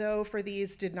budget, though, for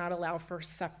these did not allow for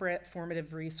separate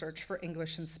formative research for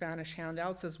English and Spanish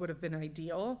handouts, as would have been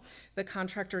ideal, the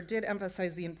contractor did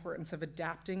emphasize the importance of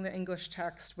adapting the English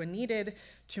text when needed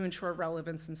to ensure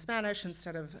relevance in Spanish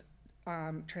instead of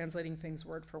translating things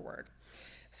word for word.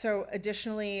 So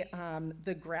additionally,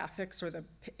 the graphics or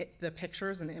the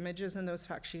pictures and images in those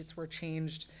fact sheets were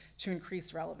changed to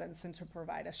increase relevance and to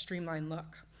provide a streamlined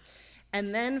look.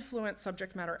 And then fluent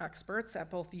subject matter experts at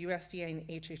both USDA and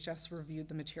HHS reviewed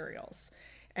the materials.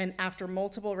 And after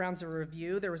multiple rounds of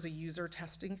review, there was a user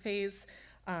testing phase.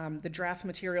 The draft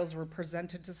materials were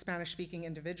presented to Spanish-speaking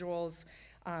individuals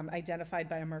identified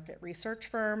by a market research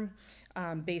firm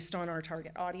based on our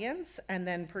target audience, and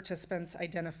then participants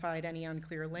identified any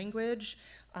unclear language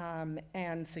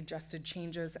and suggested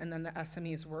changes, and then the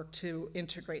SMEs worked to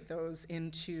integrate those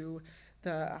into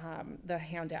the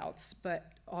handouts,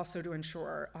 but also to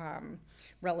ensure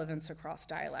relevance across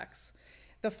dialects.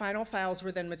 The final files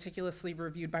were then meticulously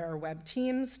reviewed by our web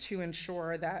teams to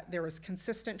ensure that there was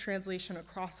consistent translation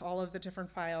across all of the different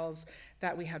files,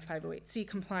 that we had 508C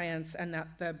compliance, and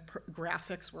that the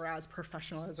graphics were as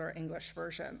professional as our English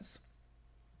versions.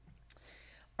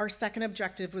 Our second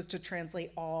objective was to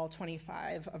translate all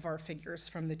 25 of our figures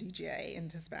from the DGA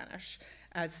into Spanish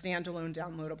as standalone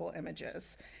downloadable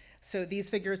images. So these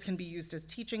figures can be used as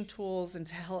teaching tools and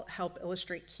to help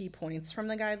illustrate key points from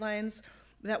the guidelines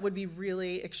that would be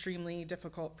really extremely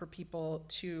difficult for people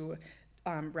to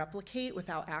replicate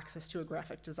without access to a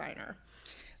graphic designer.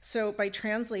 So by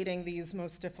translating these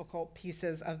most difficult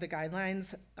pieces of the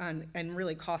guidelines and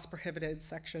really cost prohibitive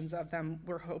sections of them,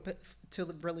 we're hoping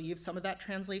to relieve some of that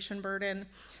translation burden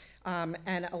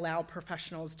and allow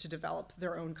professionals to develop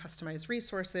their own customized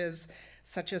resources,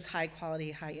 such as high quality,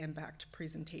 high impact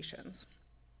presentations.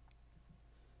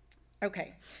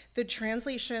 Okay, the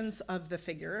translations of the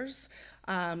figures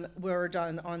were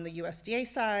done on the USDA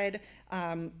side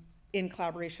in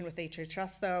collaboration with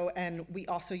HHS, though, and we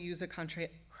also use a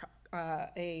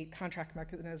contract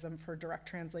mechanism for direct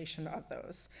translation of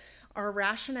those. Our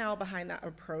rationale behind that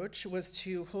approach was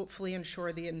to hopefully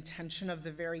ensure the intention of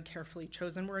the very carefully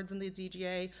chosen words in the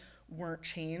DGA weren't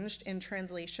changed in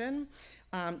translation,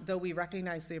 though we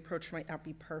recognize the approach might not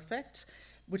be perfect,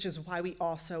 which is why we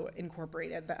also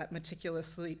incorporated that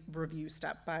meticulously review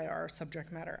step by our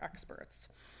subject matter experts,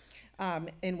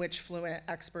 in which fluent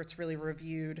experts really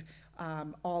reviewed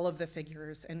all of the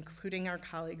figures, including our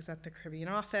colleagues at the Caribbean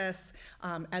office,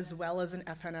 as well as an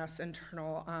FNS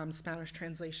internal Spanish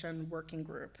translation working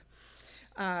group.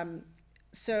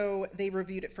 So they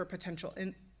reviewed it for potential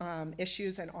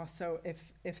issues and also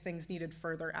if things needed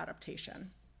further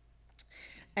adaptation.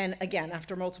 And again,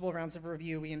 after multiple rounds of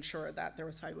review, we ensured that there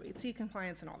was 508C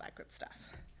compliance and all that good stuff.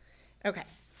 Okay,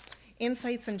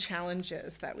 insights and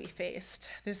challenges that we faced.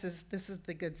 This is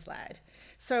the good slide.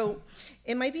 So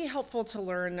it might be helpful to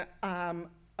learn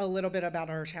a little bit about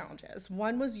our challenges.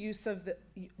 One was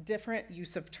different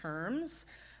use of terms.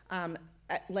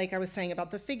 Like I was saying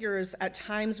about the figures, at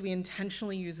times we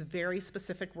intentionally use very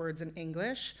specific words in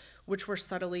English, which were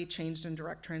subtly changed in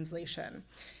direct translation.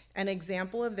 An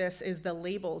example of this is the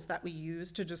labels that we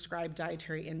use to describe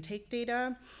dietary intake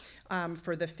data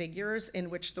for the figures, in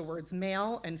which the words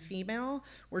male and female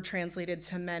were translated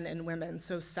to men and women,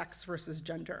 so sex versus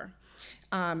gender.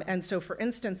 And so for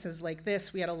instances like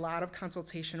this, we had a lot of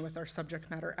consultation with our subject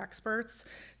matter experts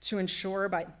to ensure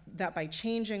that by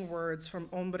changing words from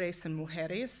hombres and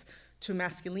mujeres to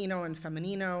masculino and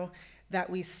femenino, that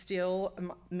we still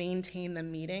maintain the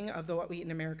meaning of the What We Eat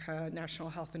in America National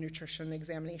Health and Nutrition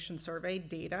Examination Survey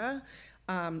data,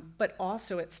 but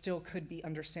also it still could be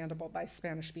understandable by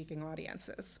Spanish-speaking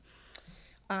audiences.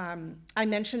 I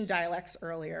mentioned dialects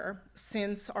earlier.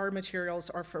 Since our materials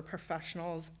are for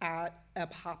professionals at a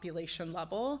population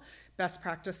level, best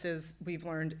practices we've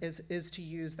learned is to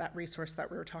use that resource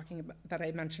that we were talking about, that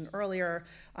I mentioned earlier,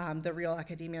 the Real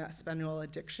Academia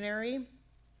Española dictionary,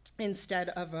 instead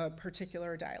of a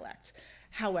particular dialect.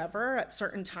 However, at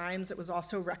certain times, it was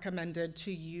also recommended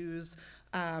to use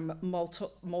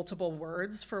multiple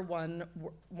words for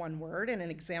one word, and an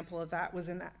example of that was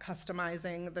in that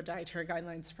customizing the dietary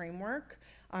guidelines framework.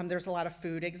 There's a lot of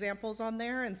food examples on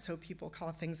there, and so people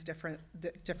call things different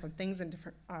things in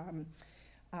different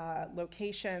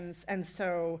locations. And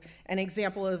so an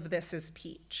example of this is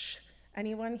peach.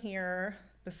 Anyone here,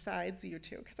 besides you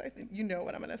two, because I think you know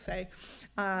what I'm going to say.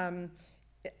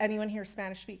 Anyone here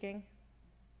Spanish speaking?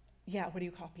 Yeah, what do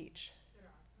you call peach?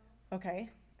 Okay.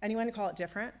 Anyone call it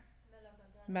different?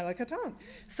 Melocotón.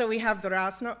 So we have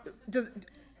durazno.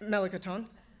 Melocotón.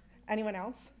 Anyone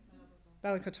else?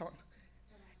 Melocotón.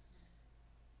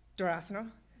 Durazno.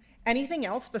 Anything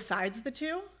else besides the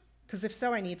two? Because if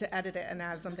so, I need to edit it and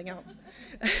add something else.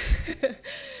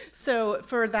 So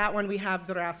for that one, we have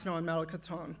Durazno and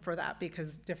Melocotón for that,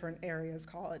 because different areas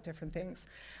call it different things.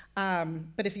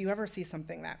 But if you ever see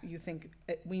something that you think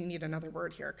we need another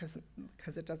word here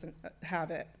because it doesn't have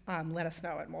it, let us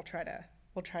know and we'll try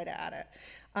to add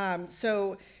it.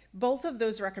 So both of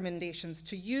those recommendations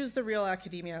to use the Real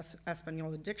Academia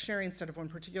Española dictionary instead of one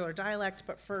particular dialect,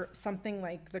 but for something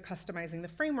like the customizing the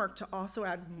framework to also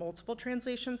add multiple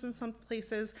translations in some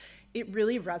places, it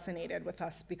really resonated with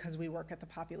us because we work at the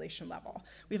population level.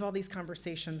 We have all these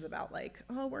conversations about like,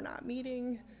 oh, we're not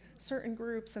meeting certain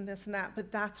groups and this and that,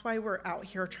 but that's why we're out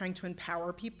here trying to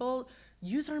empower people.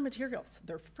 Use our materials.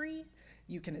 They're free.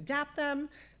 You can adapt them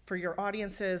for your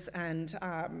audiences, and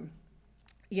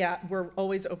yeah, we're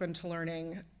always open to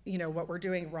learning, what we're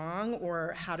doing wrong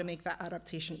or how to make that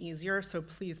adaptation easier. So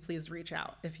please reach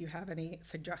out if you have any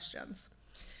suggestions.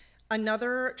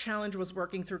 Another challenge was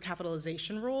working through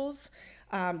capitalization rules.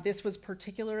 This was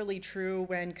particularly true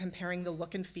when comparing the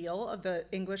look and feel of the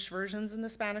English versions and the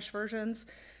Spanish versions.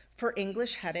 For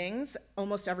English headings,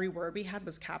 almost every word we had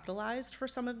was capitalized for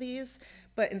some of these,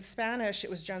 but in Spanish, it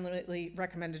was generally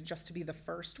recommended just to be the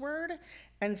first word.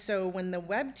 And so when the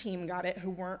web team got it, who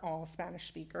weren't all Spanish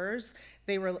speakers,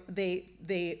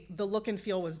 the look and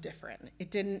feel was different.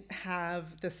 It didn't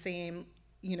have the same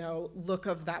look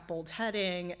of that bold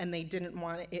heading, and they didn't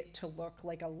want it to look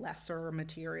like a lesser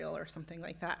material or something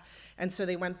like that. And so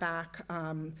they went back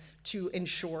to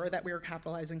ensure that we were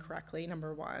capitalizing correctly,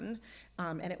 number one.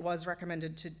 And it was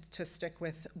recommended to stick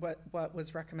with what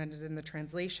was recommended in the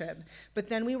translation. But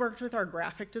then we worked with our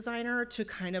graphic designer to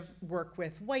kind of work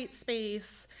with white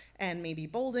space and maybe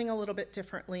bolding a little bit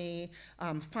differently,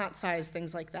 font size,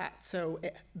 things like that. So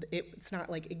it's not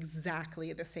like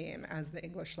exactly the same as the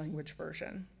English language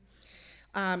version.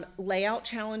 Layout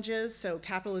challenges, so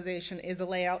capitalization is a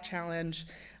layout challenge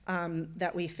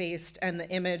that we faced, and the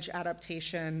image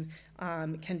adaptation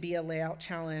can be a layout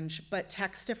challenge, but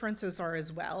text differences are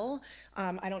as well.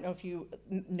 I don't know if you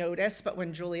noticed, but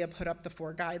when Julia put up the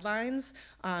 4 guidelines,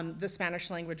 the Spanish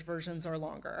language versions are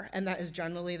longer, and that is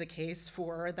generally the case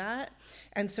for that.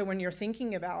 And so when you're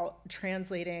thinking about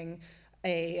translating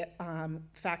a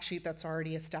fact sheet that's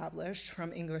already established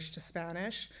from English to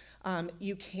Spanish,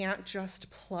 you can't just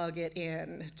plug it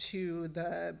in to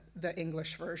the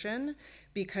English version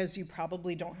because you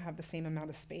probably don't have the same amount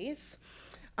of space.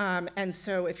 And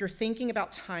so if you're thinking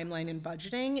about timeline and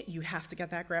budgeting, you have to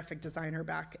get that graphic designer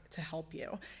back to help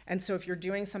you. And so if you're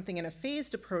doing something in a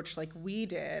phased approach like we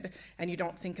did, and you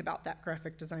don't think about that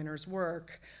graphic designer's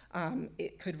work,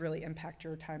 it could really impact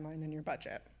your timeline and your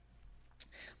budget.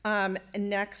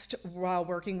 Next, while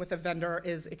working with a vendor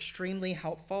is extremely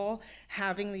helpful.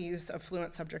 Having the use of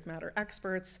fluent subject matter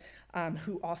experts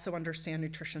who also understand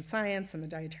nutrition science and the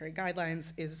dietary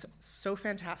guidelines is so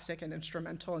fantastic and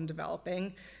instrumental in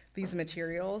developing these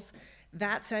materials.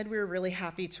 That said, we were really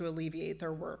happy to alleviate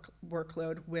their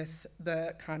workload with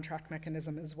the contract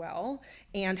mechanism as well,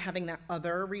 and having that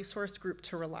other resource group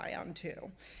to rely on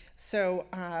too. So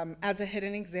as a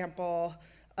hidden example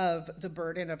of the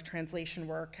burden of translation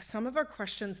work, some of our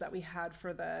questions that we had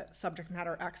for the subject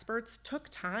matter experts took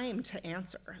time to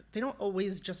answer. They don't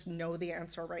always just know the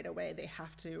answer right away. They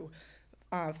have to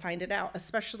find it out,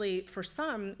 especially for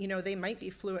some, they might be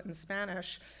fluent in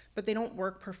Spanish, but they don't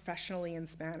work professionally in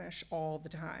Spanish all the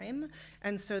time.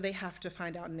 And so they have to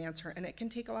find out an answer, and it can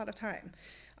take a lot of time.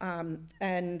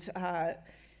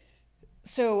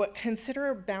 So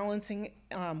consider balancing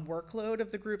workload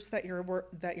of the groups that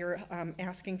you're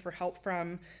asking for help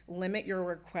from. Limit your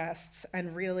requests,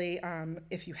 and really,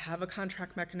 if you have a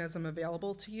contract mechanism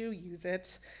available to you, use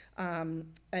it.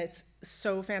 It's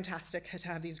so fantastic to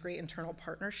have these great internal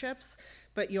partnerships,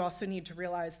 but you also need to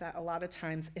realize that a lot of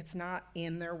times it's not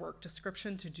in their work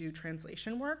description to do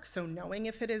translation work. So knowing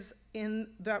if it is in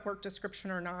that work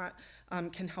description or not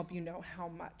can help you know how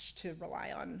much to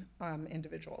rely on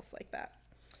individuals like that.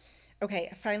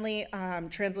 Okay, finally,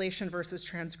 translation versus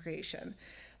transcreation.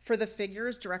 For the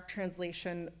figures, direct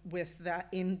translation with that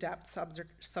in-depth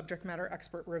subject matter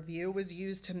expert review was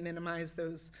used to minimize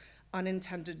those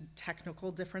unintended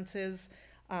technical differences,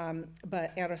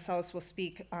 but Aracelis will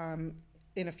speak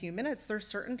in a few minutes. There's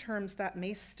certain terms that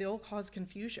may still cause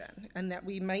confusion and that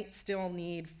we might still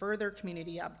need further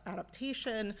community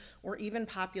adaptation or even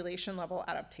population level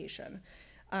adaptation.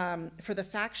 For the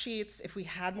fact sheets, if we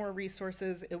had more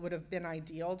resources, it would have been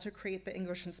ideal to create the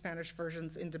English and Spanish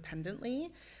versions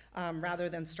independently rather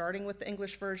than starting with the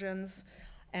English versions.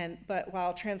 But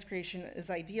while transcreation is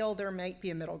ideal, there might be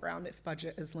a middle ground if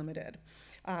budget is limited.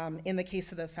 In the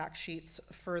case of the fact sheets,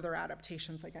 further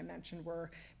adaptations, like I mentioned,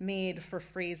 were made for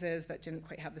phrases that didn't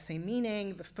quite have the same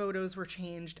meaning, the photos were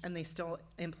changed, and they still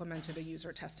implemented a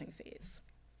user testing phase.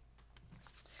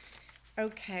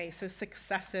 Okay, so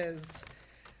successes.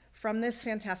 From this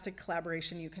fantastic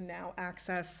collaboration, you can now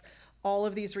access all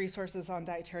of these resources on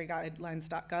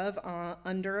dietaryguidelines.gov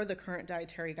under the current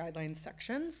dietary guidelines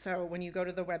section. So when you go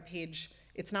to the webpage,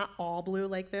 it's not all blue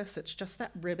like this, it's just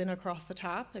that ribbon across the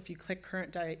top. If you click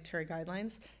current dietary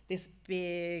guidelines, this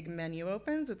big menu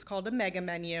opens. It's called a mega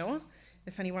menu,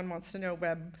 if anyone wants to know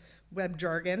web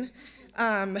jargon.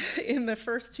 In the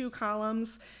first two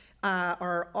columns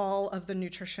are all of the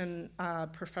nutrition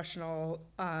professional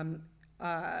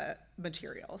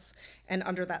materials. And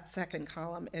under that second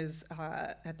column is,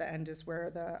 at the end is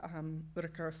where the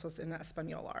recursos in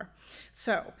español are.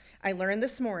 So I learned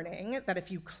this morning that if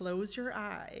you close your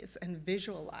eyes and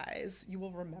visualize, you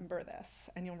will remember this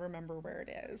and you'll remember where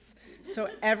it is. So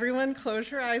everyone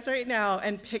close your eyes right now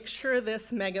and picture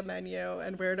this mega menu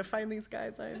and where to find these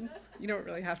guidelines. You don't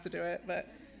really have to do it, but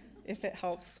if it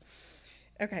helps.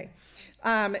 Okay,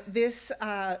 this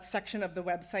section of the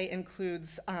website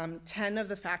includes 10 of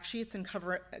the fact sheets and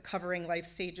covering life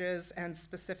stages and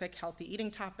specific healthy eating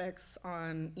topics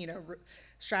on,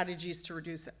 strategies to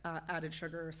reduce added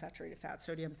sugar, saturated fat,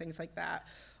 sodium, things like that.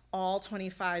 All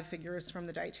 25 figures from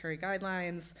the dietary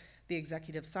guidelines, the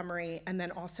executive summary, and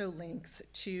then also links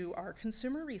to our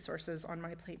consumer resources on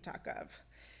myplate.gov.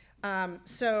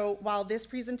 So while this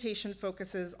presentation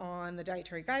focuses on the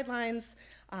dietary guidelines,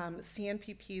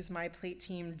 CNPP's MyPlate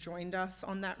team joined us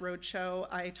on that roadshow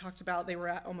I talked about. They were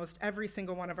at almost every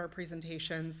single one of our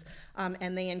presentations,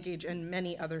 and they engage in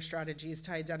many other strategies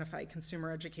to identify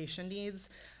consumer education needs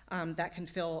that can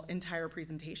fill entire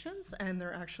presentations, and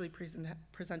they're actually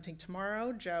presenting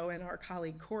tomorrow, Joe and our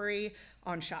colleague Corey,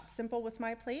 on Shop Simple with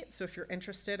MyPlate. So if you're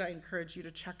interested, I encourage you to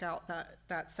check out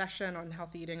that session on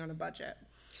healthy eating on a budget.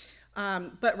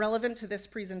 But relevant to this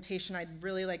presentation, I'd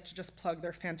really like to just plug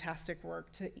their fantastic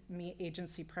work to meet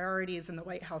agency priorities and the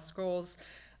White House goals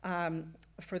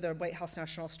for the White House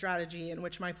National Strategy, in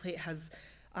which MyPlate has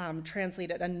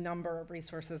translated a number of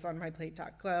resources on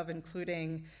myplate.gov,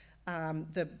 including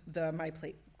the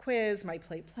MyPlate quiz,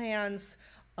 MyPlate plans,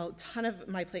 a ton of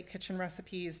MyPlate kitchen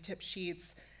recipes, tip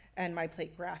sheets, and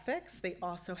MyPlate graphics. They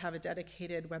also have a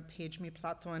dedicated webpage, Mi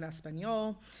Plato en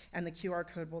Español, and the QR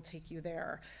code will take you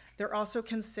there. They're also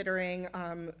considering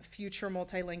future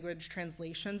multi-language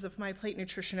translations of MyPlate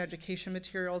nutrition education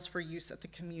materials for use at the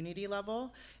community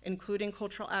level, including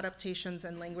cultural adaptations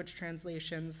and language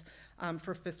translations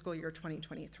for fiscal year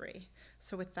 2023.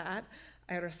 So with that,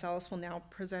 Aracelis will now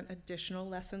present additional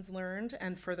lessons learned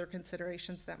and further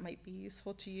considerations that might be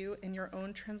useful to you in your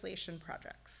own translation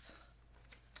projects.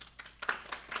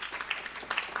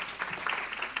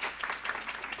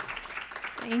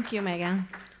 Thank you, Megan.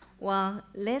 Well,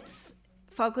 let's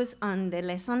focus on the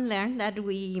lesson learned that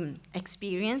we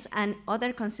experienced and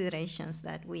other considerations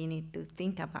that we need to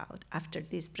think about after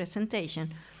this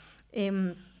presentation.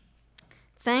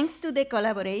 Thanks to the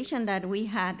collaboration that we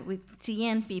had with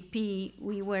CNPP,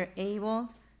 we were able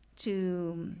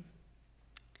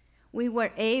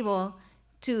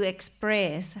to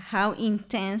express how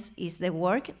intense is the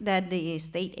work that the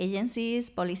state agencies,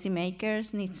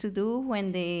 policymakers need to do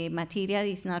when the material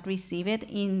is not received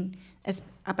in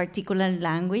a particular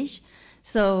language.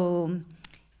 So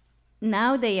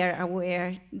now they are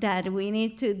aware that we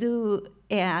need to do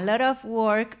a lot of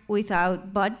work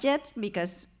without budget,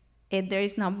 because there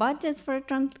is no budget for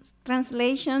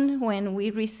translation when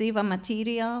we receive a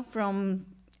material from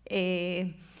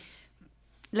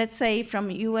let's say from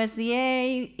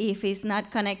USDA. If it's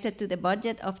not connected to the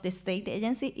budget of the state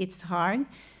agency, it's hard.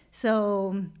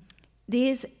 So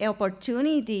this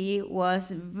opportunity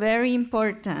was very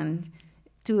important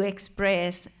to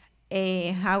express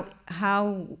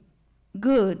how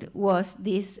good was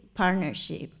this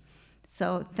partnership.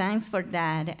 So thanks for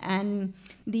that. And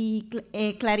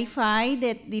clarify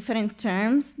the different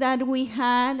terms that we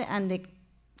had and the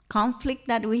conflict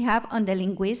that we have on the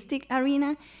linguistic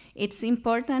arena. It's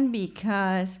important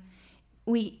because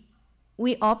we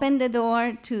open the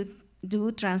door to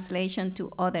do translation to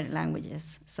other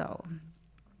languages. So,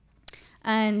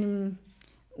 and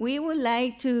we would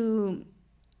like to,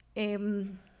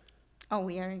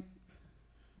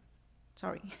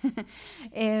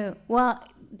 well,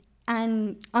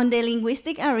 and on the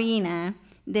linguistic arena,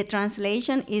 the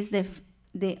translation is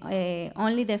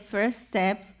only the first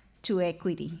step to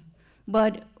equity,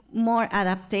 but more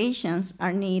adaptations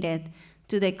are needed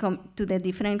to the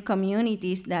different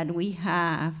communities that we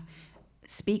have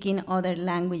speaking other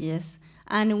languages.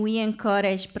 And we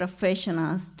encourage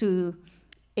professionals to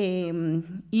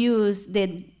use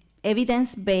the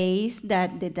evidence base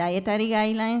that the dietary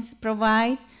guidelines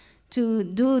provide to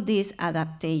do these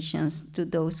adaptations to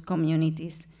those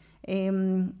communities.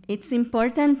 It's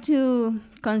important to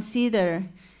consider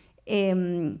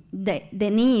the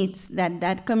needs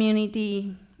that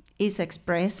community is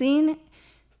expressing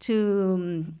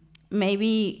to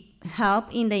maybe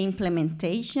help in the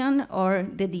implementation or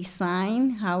the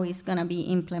design, how it's gonna be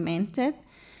implemented.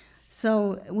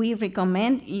 So we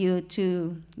recommend you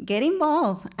to get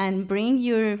involved and bring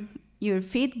your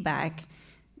feedback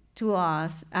to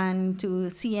us and to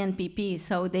CNPP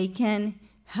so they can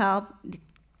help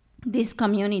these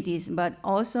communities, but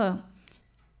also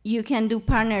you can do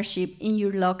partnership in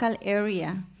your local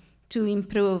area to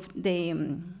improve the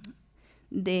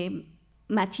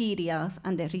materials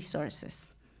and the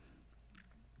resources.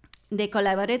 The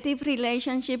collaborative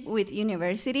relationship with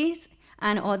universities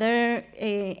and other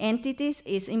entities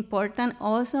is important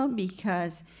also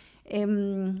because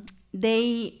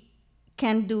they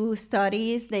can do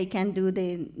studies, they can do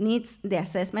the needs, the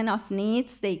assessment of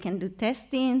needs, they can do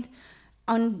testing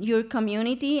on your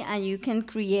community, and you can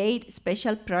create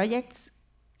special projects.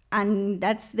 And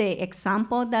that's the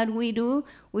example that we do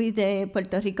with the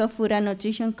Puerto Rico Food and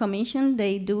Nutrition Commission.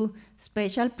 They do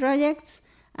special projects,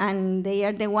 and they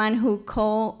are the one who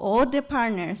call all the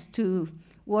partners to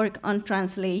work on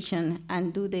translation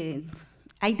and do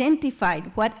identify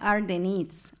what are the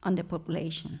needs on the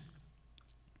population.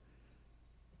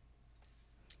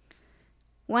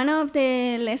 One of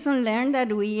the lessons learned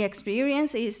that we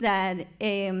experience is that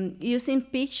using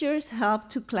pictures help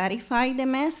to clarify the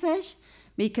message,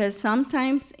 because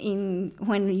sometimes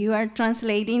when you are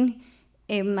translating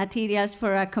materials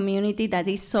for a community that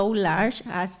is so large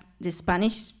as the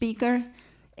Spanish speaker,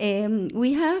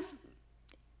 we have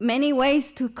many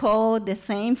ways to call the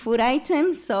same food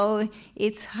item, so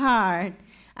it's hard.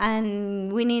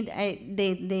 And we need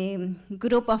the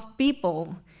group of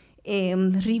people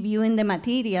reviewing the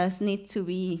materials need to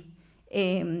be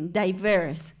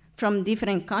diverse from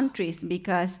different countries,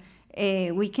 because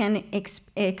we can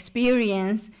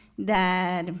experience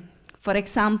that, for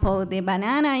example, the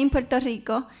banana in Puerto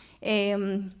Rico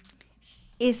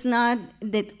is not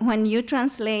that when you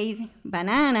translate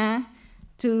banana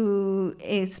to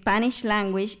a Spanish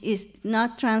language, is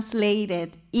not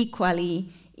translated equally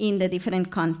in the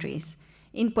different countries.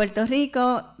 In Puerto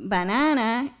Rico,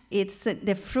 banana, it's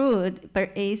the fruit,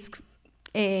 is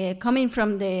coming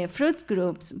from the fruit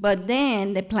groups, but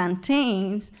then the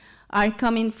plantains are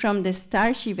coming from the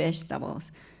starchy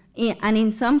vegetables. And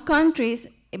in some countries,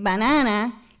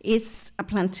 banana is a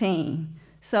plantain.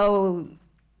 So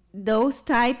those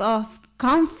type of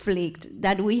conflict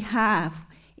that we have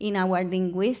in our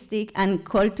linguistic and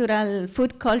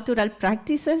food cultural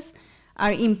practices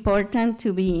are important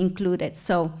to be included.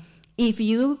 So if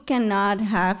you cannot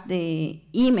have the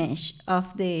image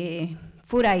of the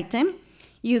food item,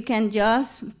 you can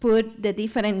just put the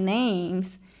different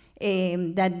names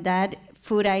that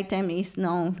food item is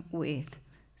known with.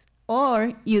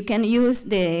 Or you can use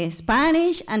the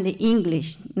Spanish and the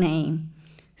English name,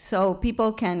 so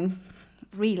people can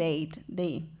relate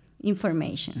the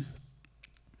information.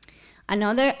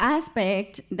 Another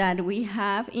aspect that we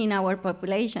have in our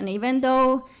population, even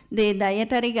though the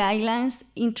dietary guidelines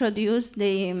introduced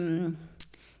the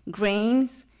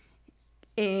grains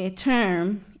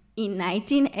term in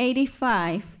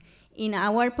 1985, in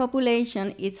our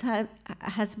population it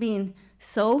has been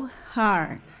so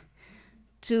hard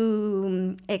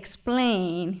to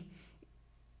explain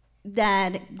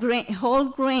that whole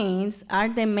grains are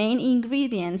the main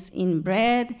ingredients in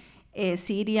bread,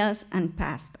 cereals, and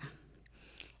pasta.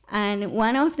 And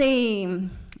one of the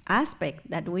aspects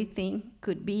that we think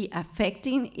could be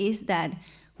affecting is that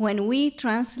when we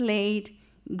translate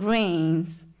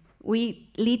grains, we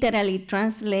literally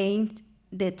translate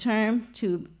the term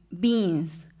to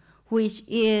beans, which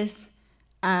is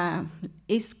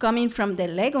coming from the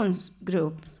legumes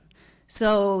group.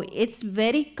 So it's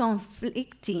very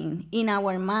conflicting in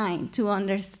our mind to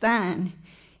understand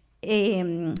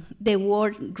the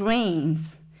word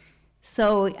grains.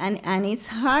 So, and it's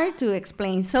hard to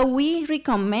explain. So we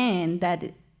recommend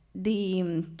that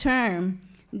the term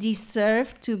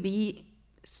deserves to be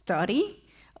studied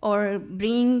or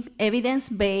bring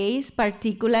evidence-based,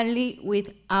 particularly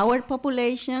with our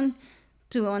population,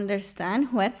 to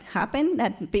understand what happened,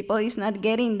 that people is not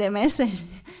getting the message.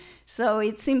 So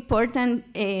it's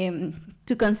important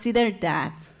to consider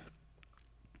that.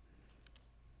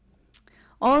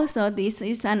 Also, this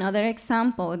is another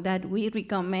example that we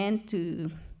recommend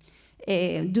to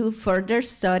do further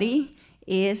study,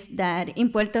 is that in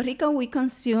Puerto Rico we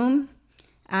consume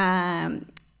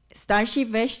starchy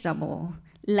vegetable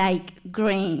like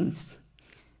grains.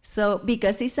 So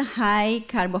because it's a high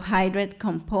carbohydrate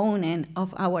component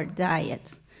of our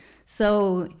diet.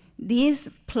 So this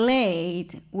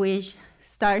plate with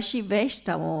starchy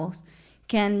vegetables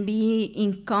can be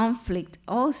in conflict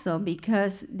also,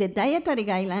 because the dietary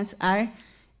guidelines are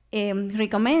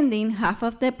recommending half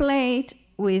of the plate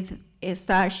with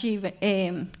starchy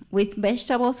with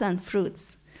vegetables and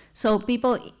fruits. So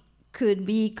people could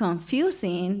be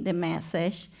confusing the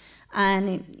message,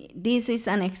 and this is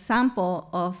an example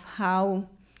of how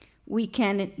we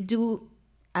can do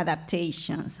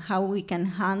adaptations, how we can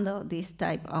handle this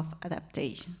type of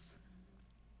adaptations.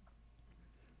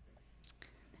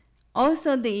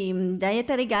 Also, the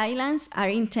dietary guidelines are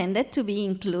intended to be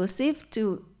inclusive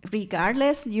to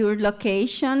regardless your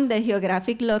location, the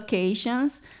geographic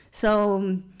locations.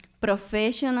 So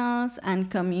professionals and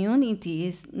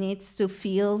communities needs to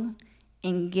feel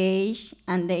engaged,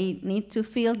 and they need to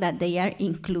feel that they are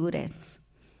included.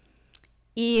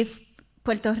 If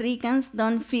Puerto Ricans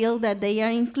don't feel that they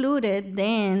are included,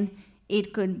 then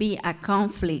it could be a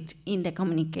conflict in the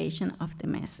communication of the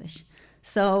message.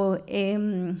 So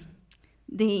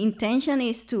the intention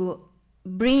is to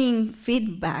bring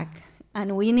feedback,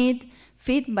 and we need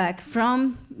feedback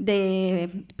from the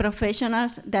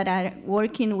professionals that are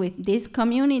working with these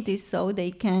communities so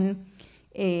they can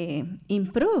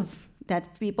improve,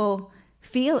 that people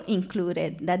feel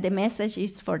included, that the message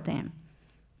is for them.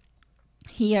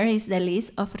 Here is the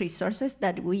list of resources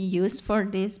that we use for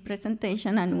this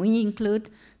presentation, and we include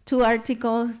 2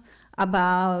 articles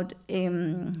about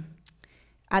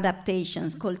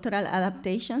adaptations, cultural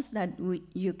adaptations that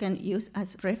you can use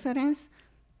as reference.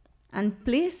 And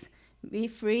please be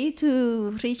free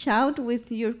to reach out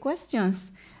with your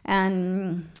questions.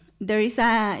 And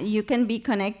you can be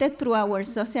connected through our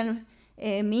social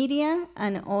media,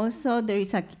 and also there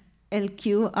is a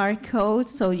QR code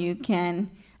so you can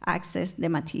access the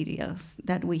materials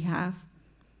that we have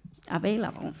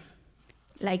available,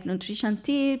 like nutrition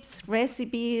tips,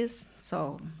 recipes.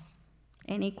 So,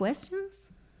 any questions?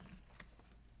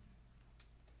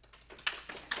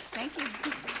 Thank you.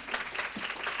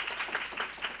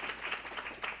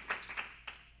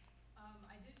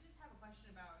 I did just have a question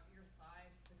about your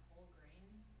slide with whole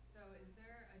grains. So is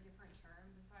there a different term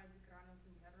besides granos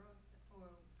enteros or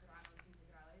granos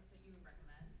integrales that you would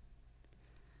recommend?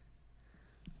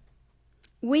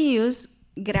 We use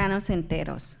granos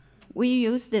enteros. We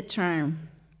use the term,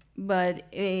 but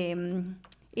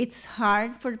it's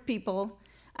hard for people.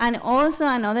 And also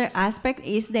another aspect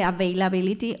is the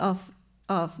availability of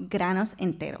granos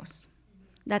enteros.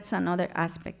 That's another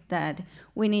aspect that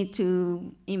we need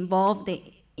to involve the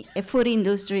food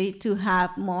industry to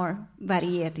have more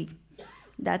variety.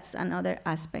 That's another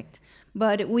aspect.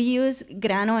 But we use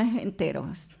granos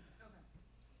enteros.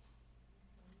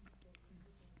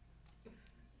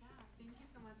 Thank you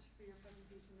so much for your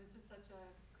presentation. This is such a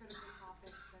critical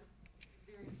topic that's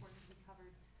very important to be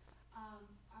covered.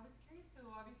 I was curious, so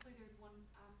obviously there's one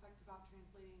aspect about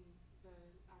translating the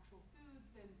actual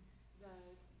foods and the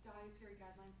dietary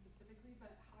guidelines specifically,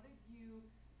 but how did you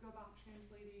go about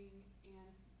translating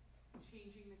and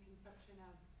changing the conception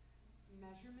of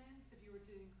measurements, if you were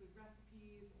to include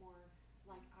recipes or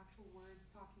like actual words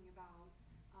talking about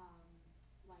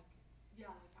like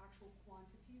actual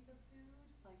quantities of food,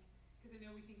 like, because I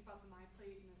know we think about the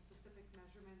MyPlate and the specific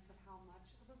measurements of how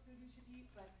much of a food you should eat,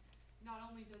 but not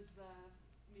only does the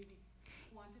maybe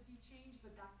quantity change,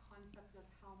 but that concept of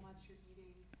how much you're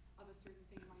eating of a certain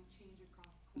thing might change across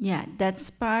cultures. Yeah,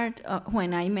 that's part of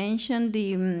when I mentioned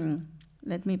the,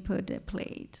 let me put the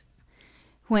plate.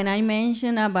 When I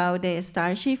mentioned about the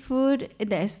starchy food,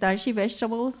 the starchy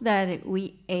vegetables that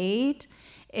we ate,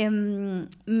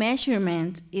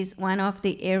 measurement is one of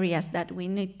the areas that we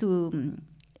need to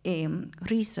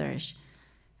research,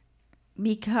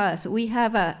 because we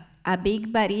have a big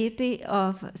variety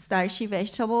of starchy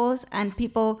vegetables, and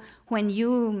people, when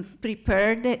you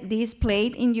prepare this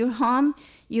plate in your home,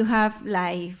 you have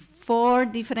like 4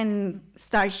 different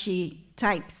starchy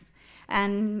types,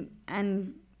 and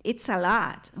it's a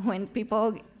lot. When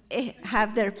people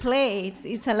have their plates,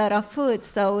 it's a lot of food.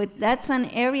 So that's an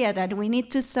area that we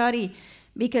need to study,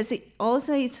 because it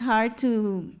also is hard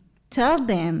to tell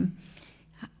them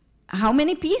how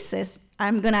many pieces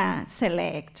I'm gonna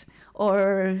select,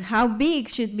 or how big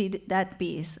should be that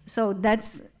piece. So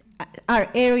that's our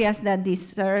areas that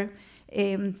deserve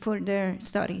further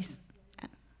studies.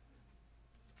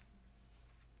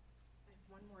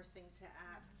 One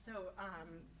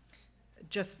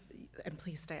just, and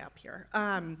please stay up here.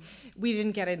 We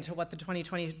didn't get into what the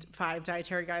 2025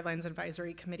 Dietary Guidelines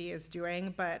Advisory Committee is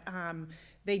doing, but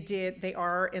they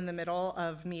are in the middle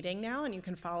of meeting now, and you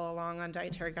can follow along on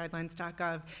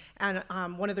dietaryguidelines.gov. And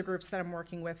one of the groups that I'm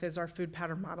working with is our food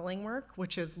pattern modeling work,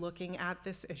 which is looking at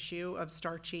this issue of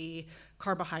starchy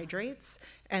carbohydrates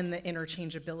and the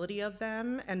interchangeability of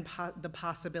them, and the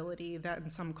possibility that in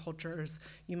some cultures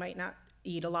you might not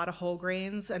eat a lot of whole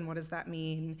grains, and what does that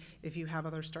mean if you have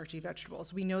other starchy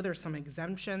vegetables? We know there's some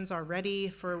exemptions already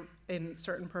for in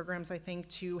certain programs, I think,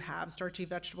 to have starchy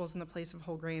vegetables in the place of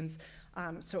whole grains.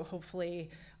 So hopefully,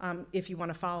 if you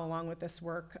want to follow along with this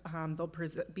work, they'll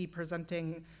be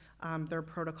presenting their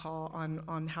protocol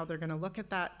on how they're going to look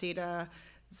at that data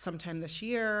sometime this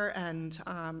year, and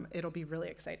it'll be really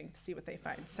exciting to see what they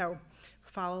find. So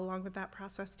follow along with that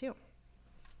process too.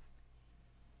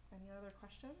 Any other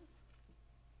questions?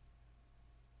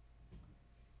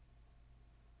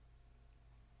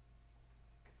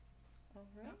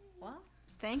 Well,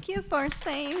 thank you for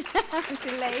staying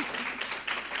until late.